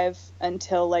drive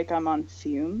until, like, I'm on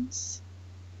fumes.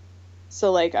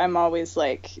 So, like, I'm always,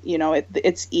 like, you know,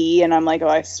 it's E, and I'm like, oh,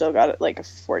 I still got, like,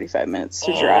 45 minutes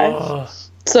to drive. Oh.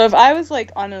 So if I was,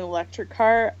 like, on an electric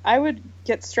car, I would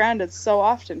get stranded so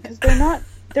often, because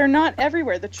they're not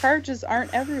everywhere. The charges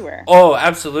aren't everywhere. Oh,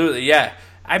 absolutely, yeah.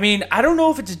 I mean, I don't know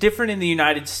if it's different in the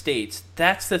United States.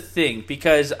 That's the thing,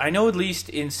 because I know at least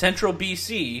in central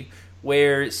BC,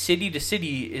 where city to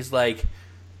city is, like,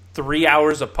 3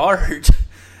 hours apart.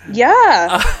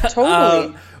 Yeah,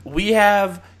 totally. We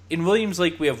have, in Williams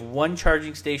Lake, we have one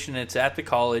charging station that's at the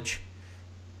college.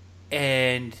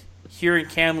 And here in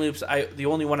Kamloops, the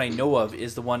only one I know of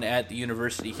is the one at the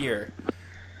university here.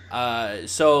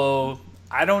 So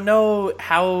I don't know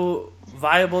how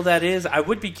viable that is. I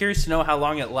would be curious to know how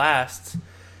long it lasts.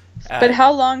 But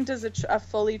how long does a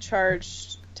fully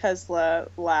charged Tesla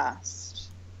last?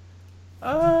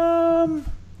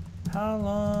 How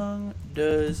long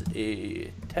does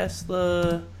a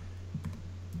Tesla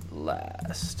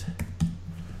last?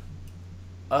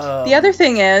 The other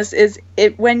thing is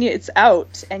it when it's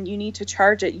out and you need to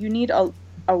charge it, you need a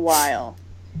while.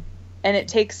 And it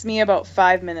takes me about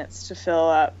 5 minutes to fill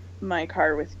up my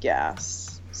car with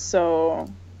gas. So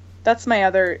that's my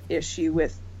other issue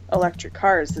with electric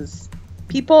cars is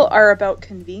people are about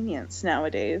convenience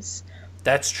nowadays.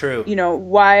 That's true. You know,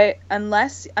 why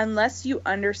unless you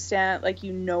understand, like,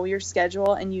 you know your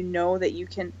schedule and you know that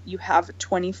you have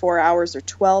 24 hours or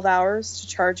 12 hours to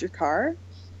charge your car.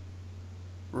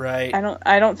 Right.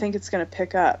 I don't think it's going to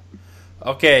pick up.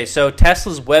 Okay, so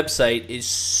Tesla's website is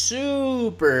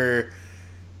super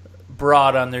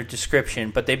broad on their description,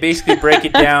 but they basically break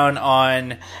it down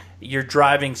on your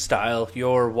driving style,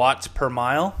 your watts per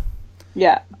mile.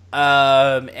 Yeah.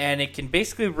 And it can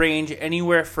basically range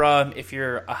anywhere from, if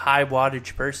you're a high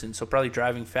wattage person, so probably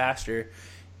driving faster,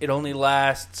 it only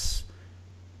lasts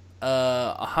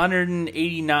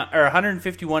 189 or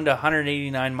 151 to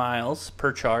 189 miles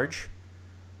per charge.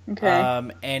 Okay.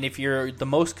 And if you're the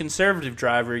most conservative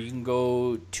driver, you can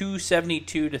go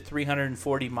 272 to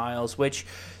 340 miles, which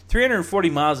 340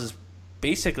 miles is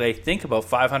basically, I think, about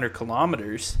 500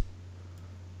 kilometers.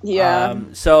 Yeah.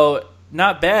 So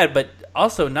not bad, but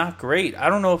also not great. I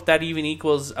don't know if that even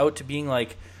equals out to being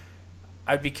like,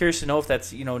 I'd be curious to know if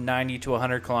that's, 90 to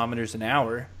 100 kilometers an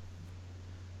hour.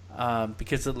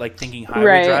 Because of like thinking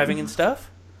highway driving and stuff.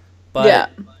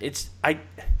 But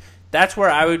that's where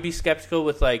I would be skeptical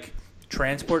with like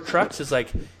transport trucks is like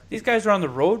these guys are on the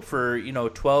road for,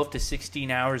 12 to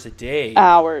 16 hours a day.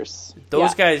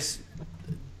 Those guys,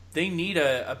 they need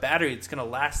a battery that's going to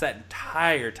last that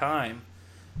entire time.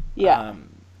 Yeah.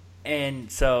 And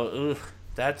so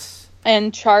that's...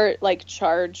 And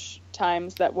charge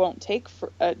times that won't take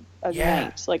for a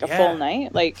night, like a full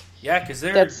night. Like, yeah, because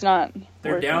that's not...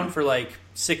 They're down for like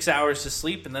 6 hours to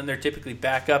sleep, and then they're typically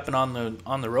back up and on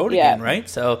the road again, right?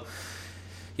 So,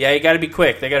 yeah, you got to be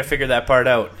quick. They got to figure that part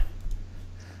out.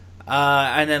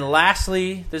 And then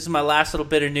lastly, this is my last little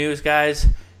bit of news, guys.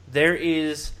 There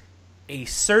is a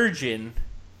surgeon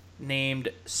named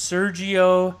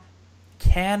Sergio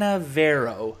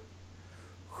Canavero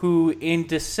who in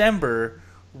December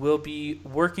will be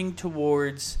working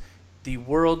towards the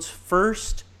world's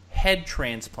first head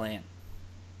transplant.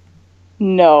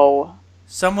 No.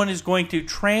 Someone is going to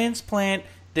transplant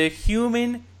the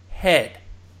human head.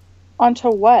 Onto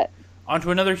what? Onto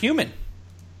another human.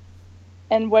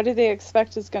 And what do they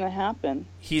expect is going to happen?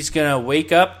 He's going to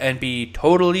wake up and be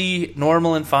totally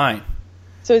normal and fine.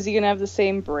 So is he going to have the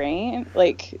same brain?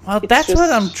 Like, well, that's what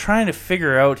I'm trying to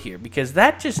figure out here, because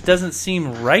that just doesn't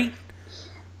seem right.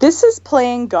 This is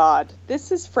playing God.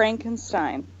 This is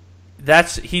Frankenstein.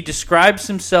 He describes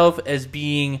himself as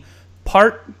being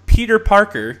part Peter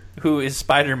Parker, who is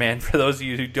Spider-Man, for those of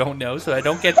you who don't know, so I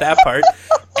don't get that part,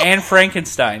 and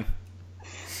Frankenstein.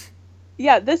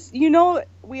 Yeah,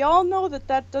 we all know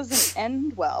that doesn't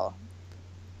end well.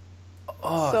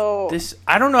 Oh,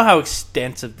 I don't know how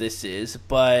extensive this is,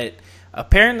 but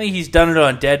apparently he's done it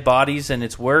on dead bodies and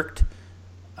it's worked.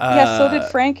 Yeah, so did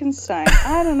Frankenstein.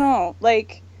 I don't know.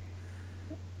 Like,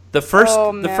 the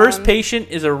first patient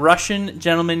is a Russian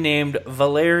gentleman named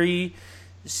Valery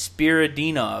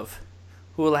Spiridonov,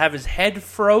 who will have his head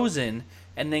frozen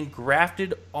and then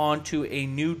grafted onto a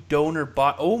new donor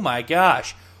body. Oh my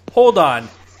gosh. Hold on.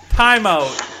 Time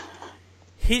out.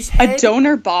 A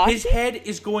donor body? His head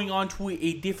is going onto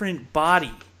a different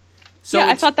body. So yeah,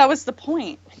 I thought that was the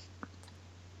point.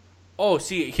 Oh,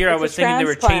 see, here I was thinking they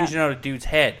were changing out a dude's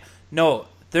head. No,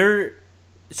 so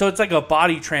it's like a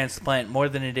body transplant more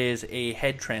than it is a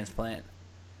head transplant.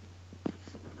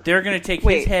 They're going to take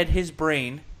his head, his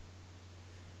brain,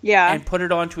 and put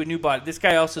it onto a new body. This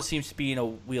guy also seems to be in a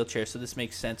wheelchair, so this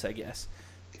makes sense, I guess.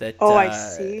 I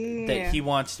see. That he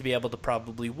wants to be able to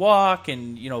probably walk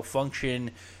and,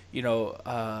 function, in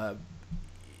a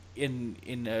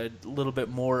little bit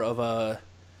more of a,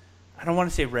 I don't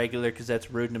want to say regular because that's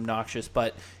rude and obnoxious,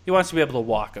 but he wants to be able to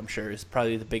walk, I'm sure, is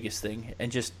probably the biggest thing,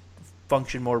 and just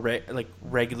function more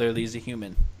regularly as a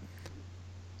human.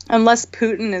 Unless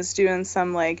Putin is doing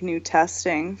some new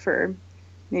testing for,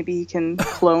 maybe he can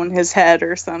clone his head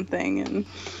or something and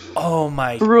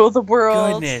rule the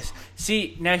world. Goodness.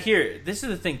 See, now here, this is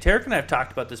the thing. Tarek and I have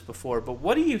talked about this before, but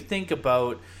what do you think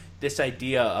about this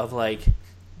idea of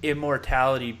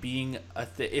immortality being a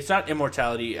thing? It's not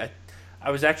immortality.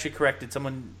 I was actually corrected.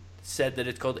 Someone said that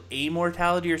it's called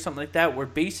amortality or something like that, where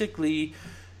basically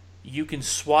you can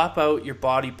swap out your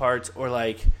body parts, or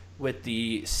with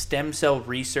the stem cell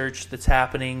research that's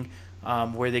happening,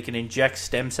 where they can inject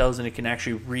stem cells and it can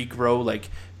actually regrow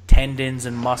tendons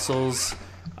and muscles.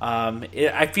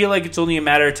 I feel like it's only a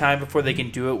matter of time before they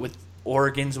can do it with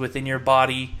organs within your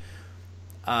body.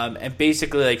 And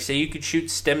basically, say you could shoot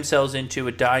stem cells into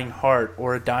a dying heart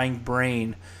or a dying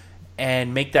brain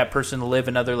and make that person live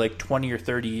another 20 or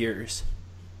 30 years.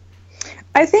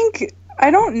 I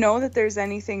don't know that there's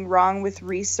anything wrong with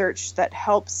research that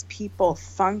helps people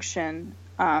function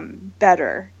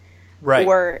better. Right.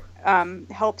 Or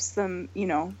helps them,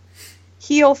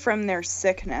 heal from their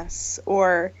sickness,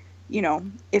 or,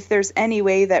 if there's any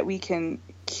way that we can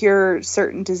cure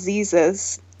certain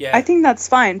diseases. Yeah. I think that's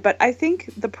fine. But I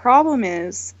think the problem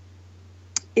is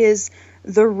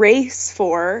the race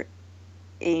for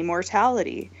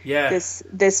immortality. Yeah.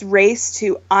 This race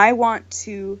to, I want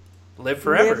to live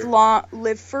forever.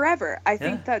 Live forever. I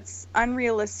think that's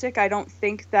unrealistic. I don't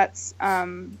think that's I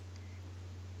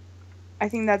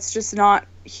think that's just not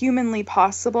humanly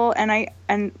possible.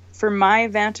 And from my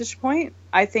vantage point,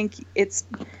 I think it's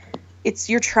it's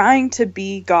you're trying to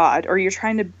be God, or you're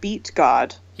trying to beat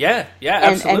God. Yeah,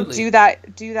 absolutely.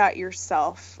 And do that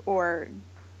yourself,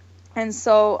 and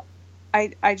so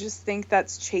I just think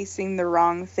that's chasing the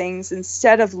wrong things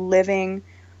instead of living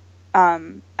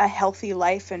a healthy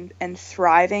life and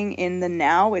thriving in the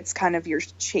now. It's kind of you're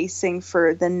chasing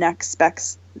for the next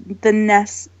best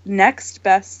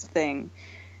thing.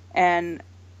 And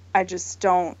I just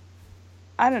don't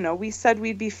know. We said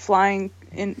we'd be flying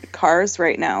in cars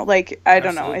right now. Like, I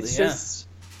don't know. It's just,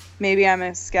 maybe I'm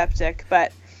a skeptic,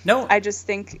 but no, I just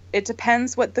think it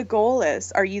depends what the goal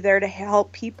is. Are you there to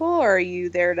help people, or are you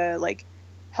there to like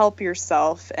help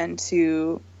yourself and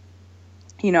to,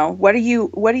 what do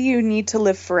you need to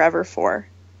live forever for?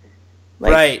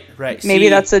 Like, right. Maybe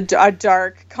that's a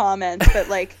dark comment, but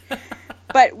like,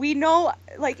 but we know,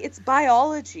 like, it's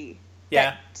biology.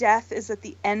 Yeah. That death is at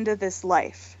the end of this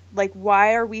life. Like,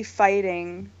 why are we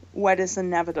fighting what is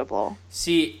inevitable?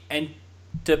 See, and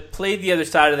to play the other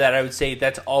side of that, I would say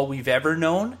that's all we've ever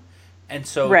known. And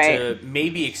so to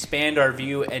maybe expand our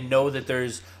view and know that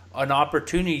there's an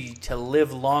opportunity to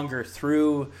live longer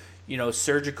through,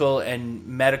 surgical and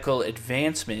medical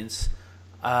advancements,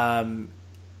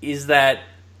 is that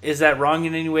wrong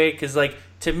in any way? Because, like,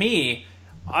 to me,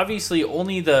 obviously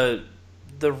only the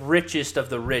richest of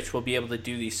the rich will be able to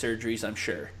do these surgeries, I'm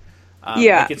sure.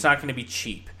 Like, it's not going to be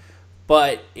cheap.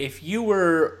 But if you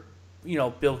were,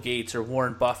 Bill Gates or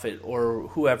Warren Buffett or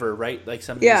whoever, right? Like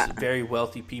some of these very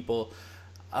wealthy people,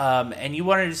 and you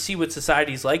wanted to see what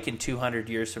society's like in 200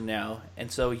 years from now.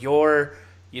 And so you're,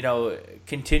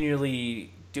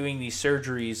 continually doing these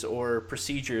surgeries or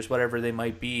procedures, whatever they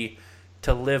might be,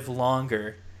 to live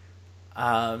longer.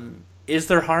 Is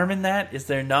there harm in that? Is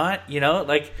there not?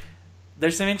 Like,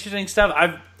 there's some interesting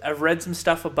stuff. I've read some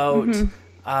stuff about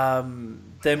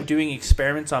them doing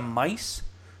experiments on mice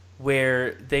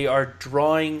where they are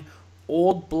drawing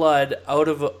old blood out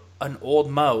of an old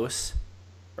mouse,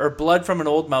 or blood from an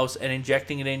old mouse, and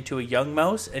injecting it into a young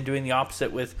mouse, and doing the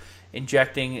opposite with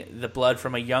injecting the blood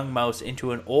from a young mouse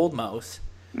into an old mouse.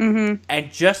 Mm-hmm.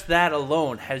 And just that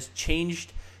alone has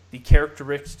changed the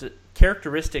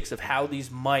characteristics of how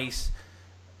these mice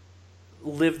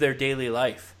live their daily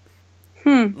life.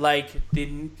 Like,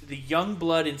 the young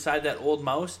blood inside that old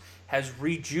mouse has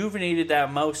rejuvenated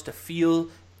that mouse to feel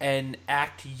and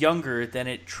act younger than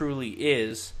it truly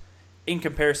is in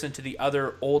comparison to the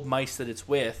other old mice that it's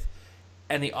with.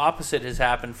 And the opposite has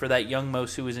happened for that young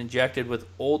mouse who was injected with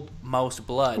old mouse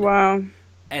blood. Wow.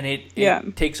 And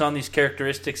it takes on these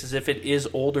characteristics as if it is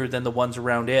older than the ones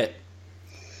around it.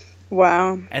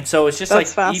 Wow. And so it's just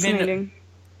That's like fascinating. Even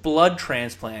blood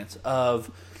transplants of,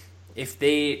 if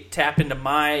they tap into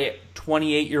my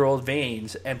 28-year-old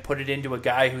veins and put it into a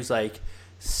guy who's like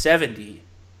 70,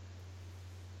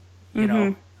 you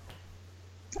know.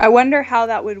 I wonder how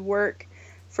that would work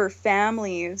for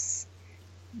families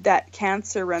that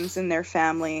cancer runs in their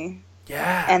family.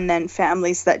 Yeah. And then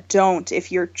families that don't.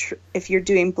 If you're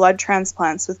doing blood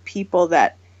transplants with people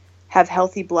that have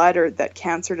healthy blood, or that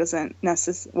cancer doesn't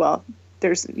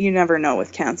you never know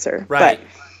with cancer. Right. But,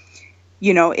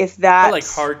 if that... Or like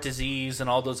heart disease and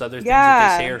all those other things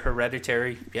that they say are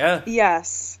hereditary. Yeah.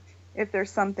 Yes. If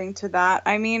there's something to that.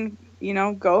 I mean,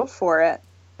 go for it.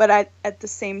 But at the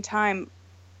same time,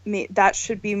 that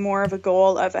should be more of a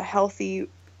goal of a healthy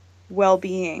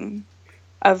well-being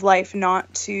of life,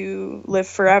 not to live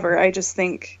forever. I just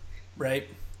think... Right.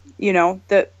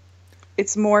 That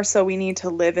it's more so we need to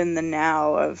live in the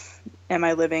now of, am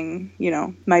I living,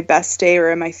 my best day, or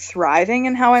am I thriving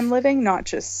in how I'm living? Not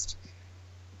just...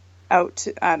 out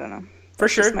to, I don't know. For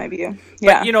sure. Just my view.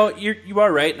 Yeah. But you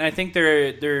are right, and I think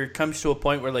there comes to a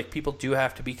point where, like, people do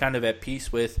have to be kind of at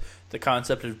peace with the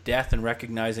concept of death, and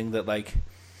recognizing that, like,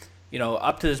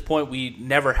 up to this point we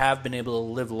never have been able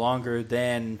to live longer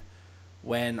than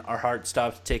when our heart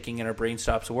stops ticking and our brain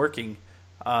stops working.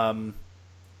 And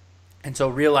so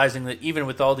realizing that even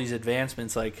with all these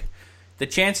advancements, like, the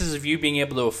chances of you being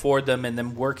able to afford them and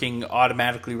them working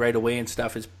automatically right away and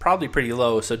stuff is probably pretty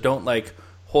low. So don't, like,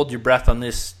 hold your breath on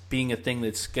this being a thing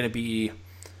that's going to be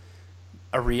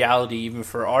a reality even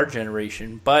for our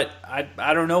generation. But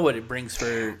I don't know what it brings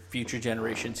for future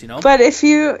generations, But if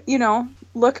you,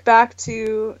 look back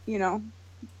to,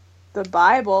 the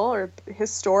Bible or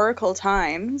historical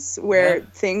times where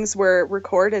things were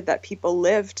recorded that people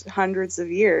lived hundreds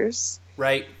of years.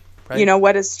 Right.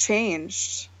 What has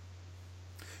changed?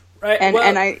 Right.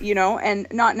 And I, and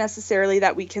not necessarily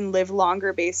that we can live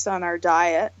longer based on our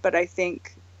diet, but I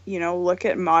think, look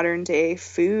at modern day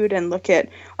food and look at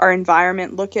our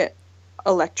environment, look at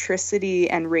electricity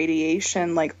and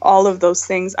radiation, like all of those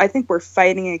things. I think we're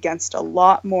fighting against a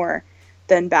lot more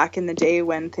than back in the day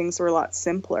when things were a lot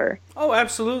simpler. Oh,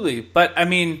 absolutely. But I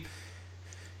mean,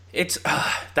 it's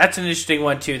that's an interesting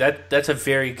one too. That's a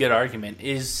very good argument.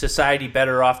 Is society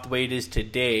better off the way it is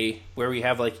today, where we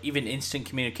have like even instant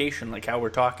communication, like how we're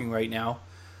talking right now?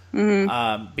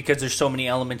 Because there's so many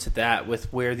elements of that,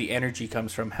 with where the energy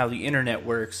comes from, how the internet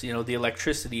works, you know, the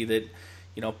electricity that,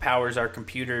 you know, powers our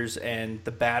computers, and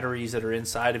the batteries that are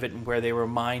inside of it, and where they were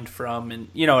mined from, and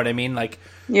you know what I mean? Like,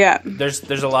 Yeah. there's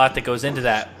a lot that goes into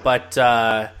that. But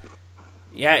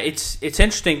yeah, it's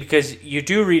interesting because you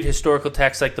do read historical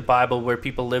texts like the Bible where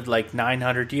people lived like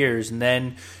 900 years, and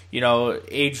then, you know,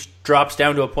 age drops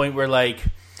down to a point where, like,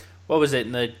 what was it,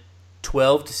 in the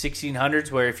 12 to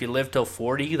 1600s, where if you lived till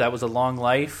 40, that was a long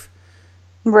life.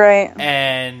 Right.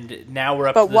 And now we're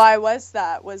up But to this. why was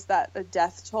that? Was that a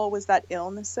death toll? Was that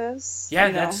illnesses? Yeah,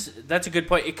 You know? that's a good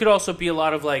point. It could also be a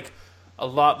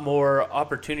lot more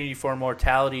opportunity for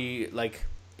mortality, like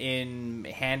in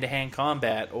hand-to-hand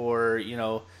combat, or, you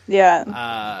know, Yeah.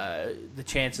 the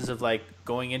chances of like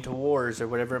going into wars or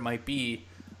whatever it might be.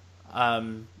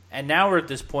 And now we're at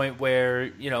this point where,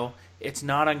 you know, it's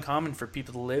not uncommon for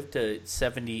people to live to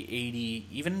 70, 80,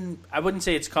 even, I wouldn't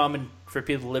say it's common for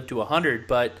people to live to 100,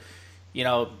 but, you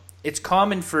know, it's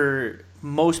common for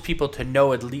most people to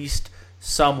know at least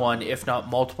someone, if not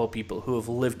multiple people, who have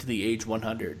lived to the age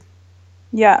 100.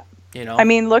 Yeah. You know? I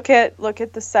mean, look at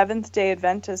the Seventh-day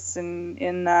Adventists in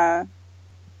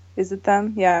is it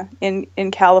them? Yeah,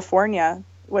 in California.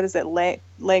 What is it?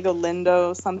 Lago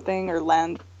Lindo something, or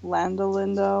Lando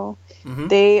Lindo. Mm-hmm.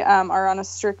 They are on a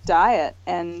strict diet,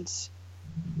 and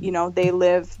you know,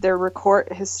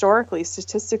 historically,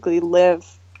 statistically live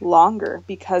longer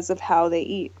because of how they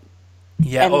eat.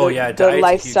 Yeah. And the the diet's a huge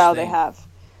lifestyle they thing. have.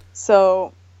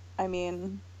 So, I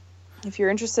mean, if you're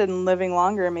interested in living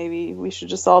longer, maybe we should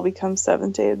just all become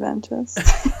Seventh-day Adventists.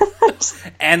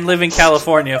 And live in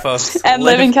California, folks. And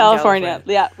live in California.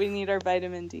 Yeah, we need our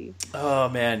vitamin D. Oh,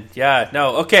 man. Yeah.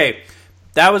 No. Okay.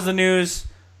 That was the news.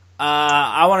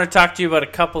 I want to talk to you about a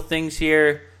couple things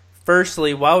here.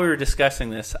 Firstly, while we were discussing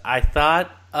this, I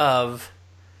thought of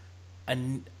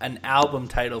an album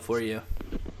title for you.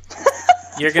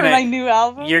 You're For my new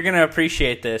album? You're gonna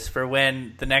appreciate this for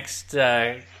when the next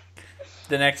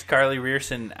Carly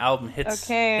Rearson album hits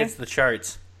the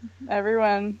charts.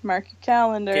 Everyone, mark your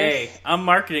calendars. Okay, I'm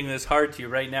marketing this hard to you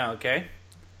right now. Okay.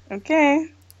 Okay.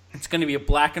 It's gonna be a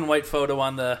black and white photo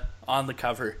on the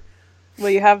cover. Well,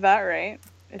 you have that right.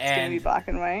 It's going to And- be black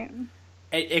and white.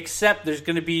 Except there's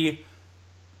gonna be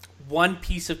one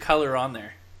piece of color on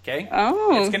there. Okay.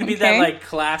 Oh, It's gonna be that like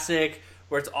classic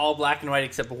where it's all black and white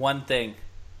except one thing.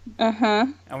 Uh-huh.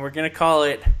 And we're gonna call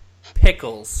it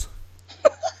Pickles.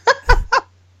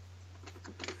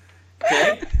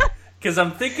 Okay? Because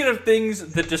I'm thinking of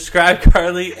things that describe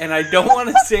Carly, and I don't want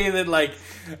to say that, like,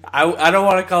 I don't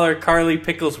want to call her Carly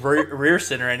Pickles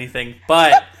Rearson or anything,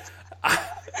 but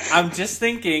I'm just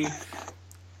thinking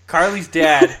Carly's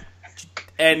dad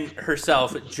and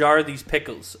herself jar these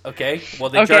pickles, okay? Well,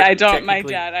 they jar, I don't. My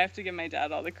technically- dad. I have to give my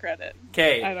dad all the credit.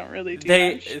 Okay. I don't really do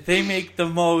much. They make the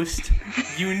most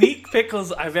unique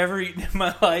pickles I've ever eaten in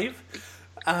my life.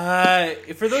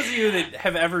 For those of you that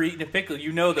have ever eaten a pickle,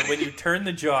 you know that when you turn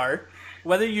the jar,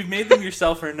 whether you've made them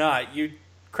yourself or not, you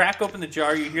crack open the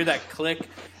jar, you hear that click,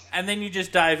 and then you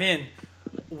just dive in.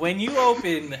 When you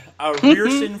open a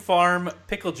Rearson Farm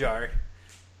pickle jar,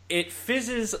 it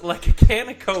fizzes like a can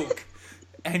of Coke,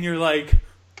 and you're like,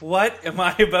 what am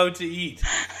I about to eat?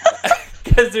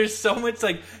 Because there's so much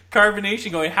like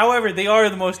carbonation going. However, they are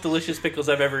the most delicious pickles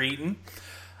I've ever eaten.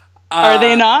 Are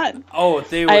they not? Oh,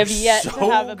 they were I have yet so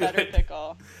to have a good. better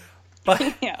pickle.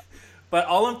 But, Yeah. but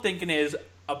all I'm thinking is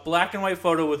a black and white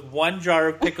photo with one jar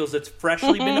of pickles that's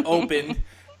freshly been opened,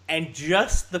 and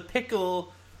just the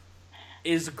pickle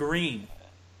is green.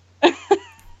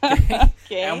 Okay.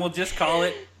 And we'll just call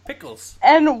it Pickles.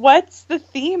 And what's the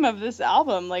theme of this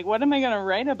album? Like, what am I going to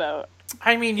write about?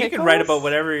 I mean, you can Pickles? write about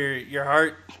whatever your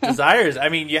heart desires. I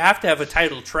mean, you have to have a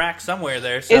title track somewhere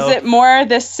there. So. Is it more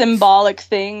this symbolic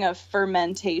thing of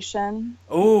fermentation?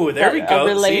 Oh, there we that, go.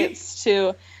 See? relates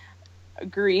to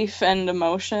grief and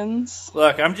emotions?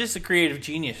 Look, I'm just a creative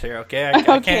genius here, okay?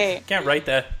 I Okay. can't write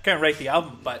the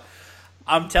album, but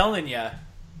I'm telling you,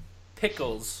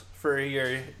 Pickles for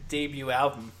your debut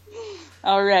album.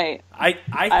 All right. I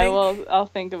think I'll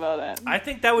think about it. I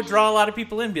think that would draw a lot of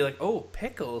people in. Be like, oh,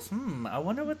 pickles. I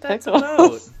wonder what that's Pickles.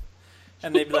 about.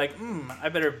 And they'd be like, I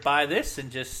better buy this and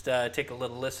just take a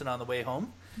little listen on the way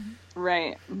home.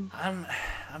 Right. I'm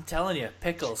telling you,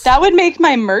 pickles. That would make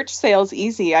my merch sales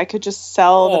easy. I could just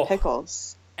sell Oh. the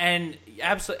pickles. And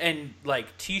absolutely, and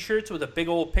like T-shirts with a big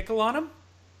old pickle on them.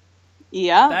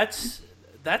 Yeah.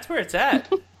 that's where it's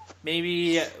at.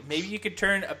 Maybe you could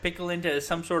turn a pickle into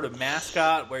some sort of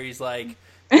mascot where he's like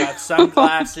got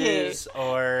sunglasses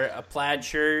or a plaid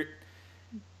shirt,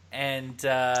 and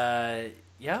plaid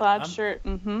shirt.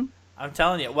 Mm-hmm. I'm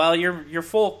telling you. Well, you're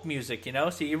folk music, you know,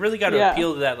 so you really got to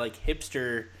appeal to that like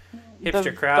hipster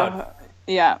crowd.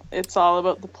 Yeah, it's all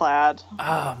about the plaid.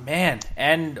 Oh man!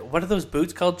 And what are those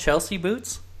boots called? Chelsea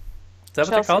boots? Is that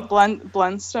what they're called?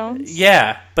 Blundstones.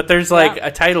 Yeah, but there's like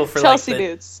a title for Chelsea like the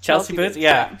boots. Chelsea boots.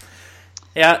 Yeah.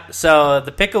 So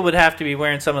the pickle would have to be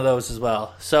wearing some of those as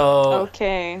well. So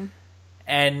okay.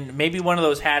 And maybe one of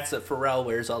those hats that Pharrell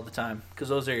wears all the time, because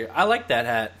those are. I like that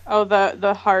hat. Oh,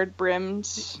 the hard brimmed.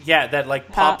 Yeah, that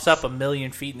like pops up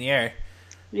 1,000,000 feet in the air.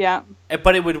 Yeah.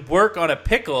 But it would work on a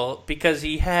pickle because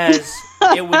he has.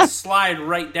 It would slide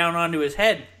right down onto his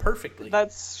head perfectly.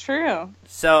 That's true.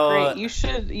 So great.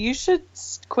 You should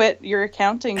quit your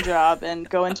accounting job and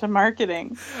go into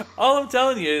marketing. All I'm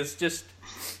telling you is just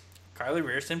Carly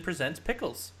Rierson presents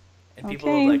pickles, and people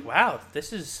are like, "Wow,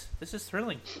 this is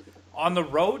thrilling." On the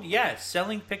road,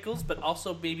 selling pickles, but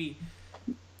also maybe,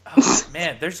 oh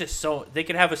man, there's just so they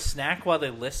could have a snack while they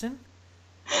listen.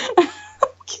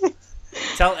 Okay.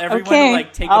 Tell everyone to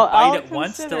like take a bite at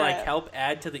once to like help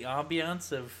add to the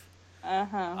ambiance of.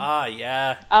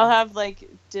 Yeah. I'll have like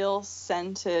dill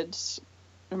scented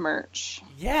merch.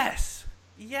 Yes,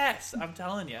 I'm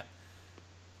telling you.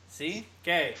 See,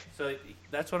 okay, so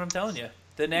that's what I'm telling you.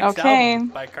 The next album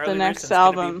by Carly Rierson is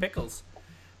going to be pickles.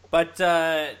 But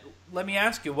let me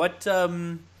ask you, what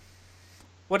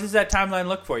does that timeline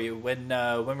look for you when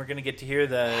we're going to get to hear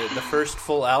the first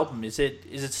full album? Is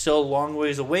it still a long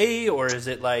ways away, or is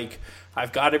it like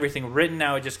I've got everything written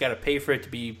now, I just got to pay for it to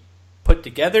be put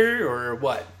together, or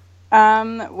what?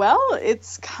 Well,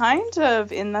 it's kind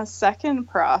of in the second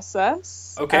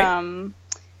process. Okay.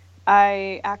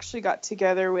 I actually got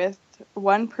together with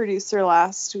one producer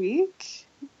last week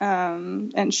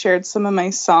and shared some of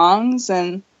my songs,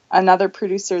 and another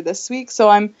producer this week. So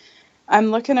I'm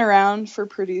looking around for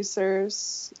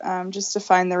producers just to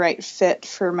find the right fit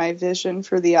for my vision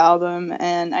for the album,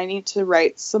 and I need to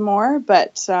write some more,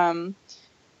 but and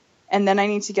then I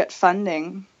need to get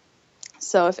funding.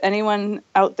 So if anyone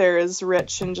out there is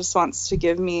rich and just wants to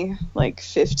give me like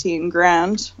 15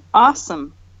 grand,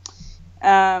 awesome.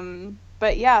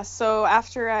 But yeah, so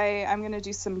after I'm going to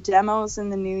do some demos in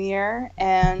the new year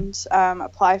and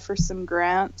apply for some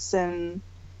grants, and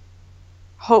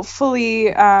hopefully,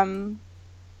 within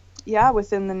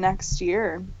the next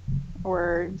year,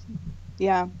 or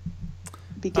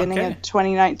beginning of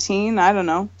 2019. I don't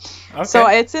know. Okay. So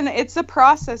it's a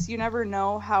process. You never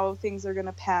know how things are going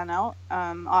to pan out.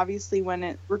 Obviously,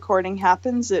 when recording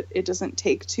happens, it doesn't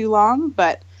take too long,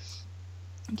 but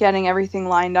getting everything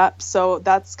lined up. So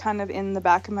that's kind of in the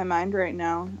back of my mind right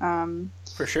now.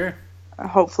 For sure.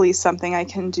 Hopefully something I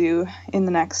can do in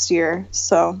the next year.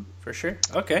 So. For sure.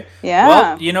 Okay.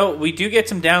 Yeah. Well, we do get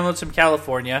some downloads from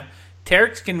California.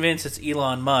 Tarek's convinced it's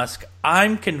Elon Musk.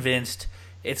 I'm convinced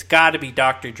it's got to be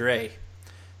Dr. Dre.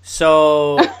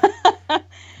 So,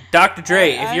 Dr.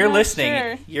 Dre, if you're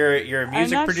listening, you're a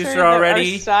music producer sure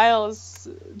already. Our styles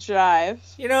jive.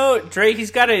 You know, Dre, he's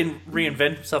got to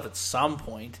reinvent himself at some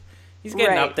point. He's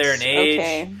getting up there in age.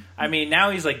 Okay. I mean,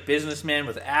 now he's like businessman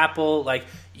with Apple. Like,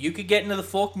 you could get into the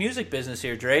folk music business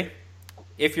here, Dre.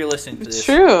 If you're listening to this,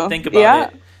 true. Think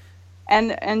about it.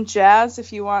 And jazz,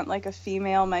 if you want like a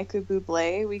female Michael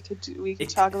Bublé, we could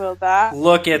talk about that.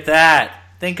 Look at that.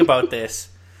 Think about this.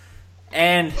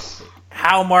 And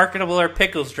how marketable are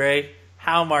pickles, Dre?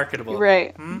 How marketable?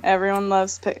 Right. Everyone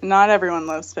loves not everyone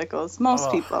loves pickles.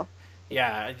 Most people.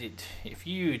 Yeah, if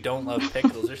you don't love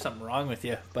pickles, there's something wrong with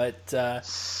you. But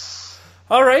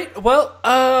all right.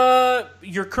 Well,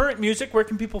 your current music, where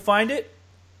can people find it?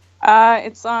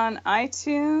 It's on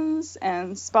iTunes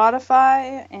and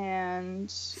Spotify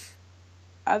and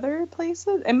other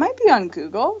places. It might be on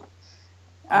Google.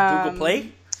 Google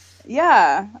Play?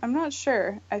 Yeah, I'm not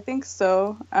sure. I think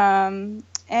so. And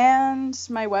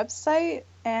my website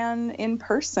and in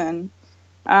person.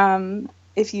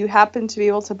 If you happen to be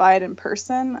able to buy it in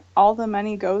person, all the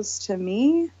money goes to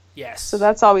me. Yes. So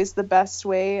that's always the best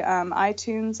way.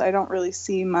 iTunes, I don't really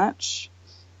see much.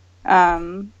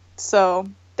 So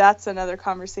that's another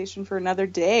conversation for another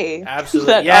day.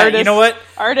 Absolutely. Yeah, you know what?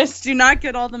 Artists do not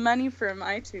get all the money from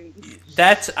iTunes.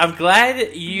 I'm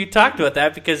glad you talked about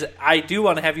that, because I do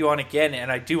want to have you on again,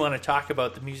 and I do want to talk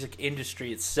about the music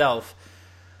industry itself.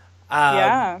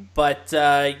 But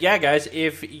guys,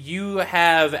 if you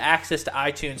have access to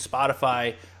iTunes,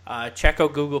 Spotify, check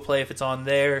out Google Play if it's on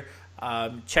there.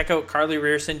 Check out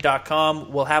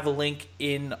CarlyRierson.com. We'll have a link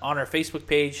on our Facebook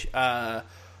page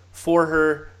for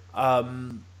her.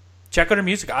 Check out her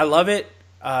music. I love it.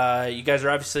 You guys are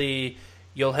obviously,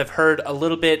 you'll have heard a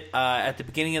little bit at the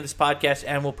beginning of this podcast,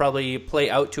 and we'll probably play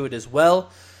out to it as well.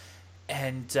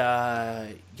 And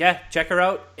check her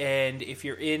out. And if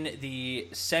you're in the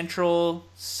central,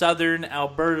 southern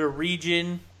Alberta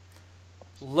region,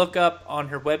 look up on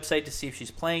her website to see if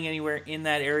she's playing anywhere in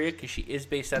that area, because she is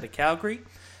based out of Calgary,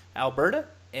 Alberta.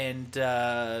 And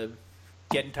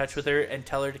get in touch with her and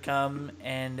tell her to come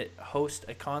and host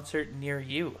a concert near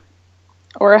you.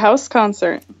 Or a house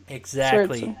concert.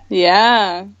 Exactly.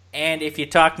 Yeah. And if you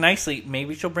talk nicely,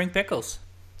 maybe she'll bring pickles.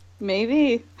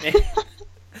 Maybe.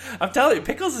 I'm telling you,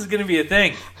 pickles is going to be a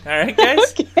thing. All right,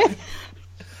 guys? Okay.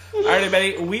 All right,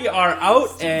 everybody. We are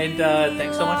out, and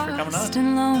thanks so much for coming on. Lost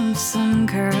and lonesome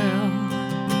girl,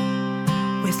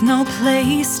 with no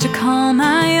place to call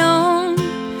my own,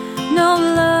 no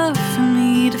love for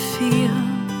me to feel.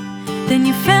 Then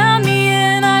you found me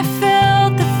and I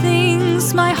felt the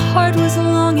things my heart was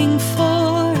longing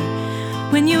for.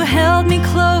 When you held me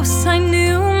close, I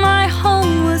knew my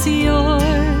home was yours.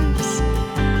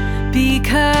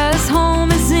 Because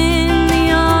home is in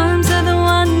the arms of the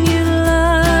one you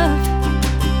love.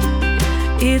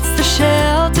 It's the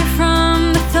shelter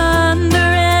from the thunder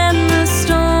and the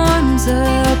storms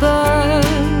above.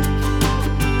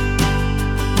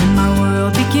 When my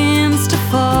world begins to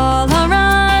fall, I'll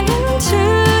run into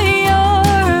your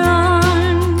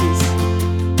arms,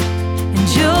 and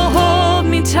you'll hold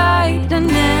me tight and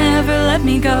never let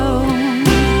me go.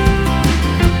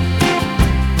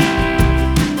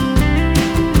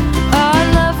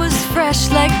 Fresh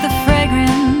like the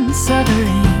fragrance of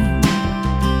rain,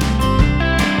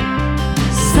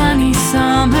 sunny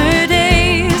summer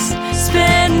days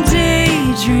spent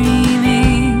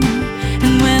daydreaming.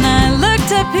 And when I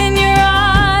looked up in your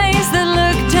eyes that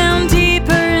looked down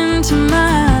deeper into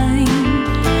mine,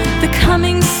 the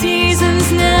coming seasons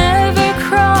never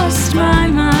crossed my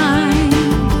mind.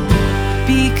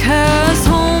 Because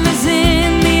home is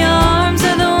in the arms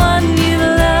of the one you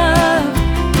love.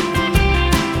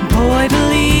 Boy,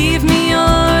 believe me,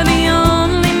 you're the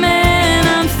only man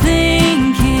I'm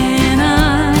thinking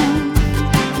of.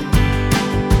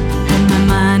 And my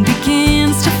mind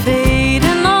begins to fade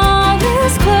and all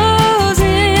is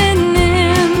closing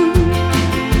in.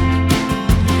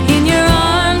 In your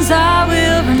arms I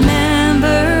will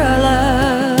remember our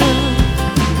love.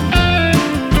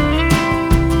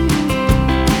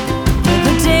 But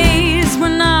the days were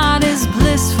not as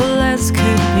blissful as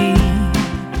could be.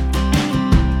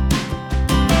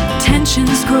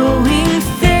 Tensions growing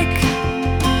thick,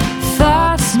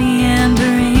 thoughts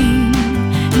meandering,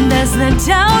 and as the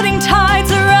doubting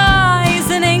tides arise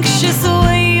and anxious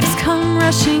waves come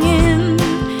rushing in,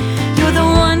 you're the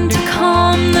one to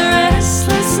calm the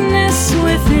restlessness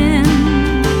within.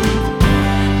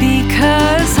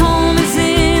 Because home is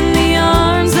in the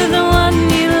arms of the one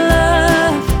you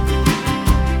love.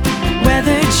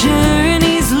 Whether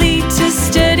journeys lead to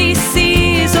steady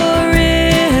seas or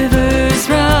rivers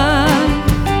rough,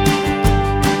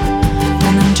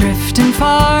 drifting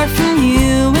far from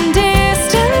you and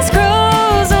distance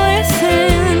grows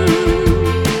within,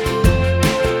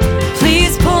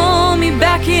 please pull me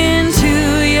back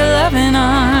into your loving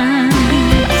arms.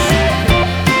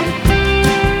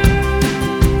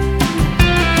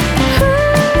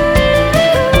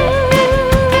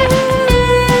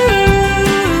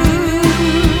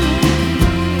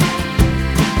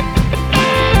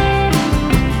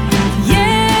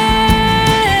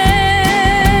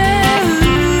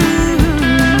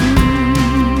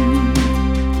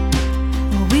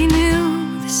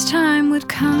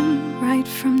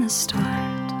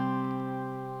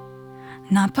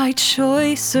 Not by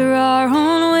choice or our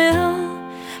own will,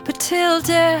 but till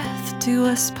death do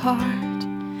us part.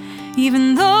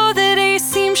 Even though the days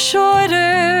seem shorter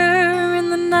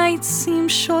and the nights seem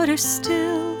shorter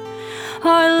still,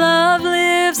 our love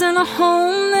lives in a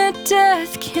home that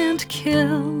death can't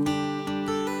kill.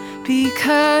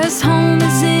 Because home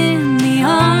is in the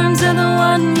arms of the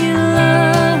one you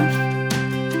love.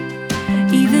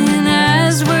 Even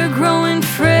as we're growing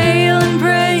frail and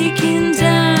breaking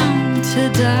down to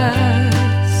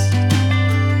dust,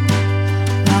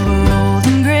 while we're old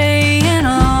and gray and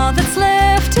all that's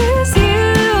left is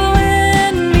you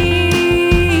and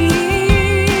me,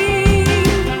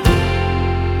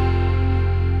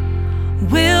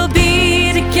 we'll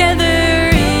be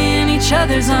together in each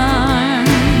other's arms.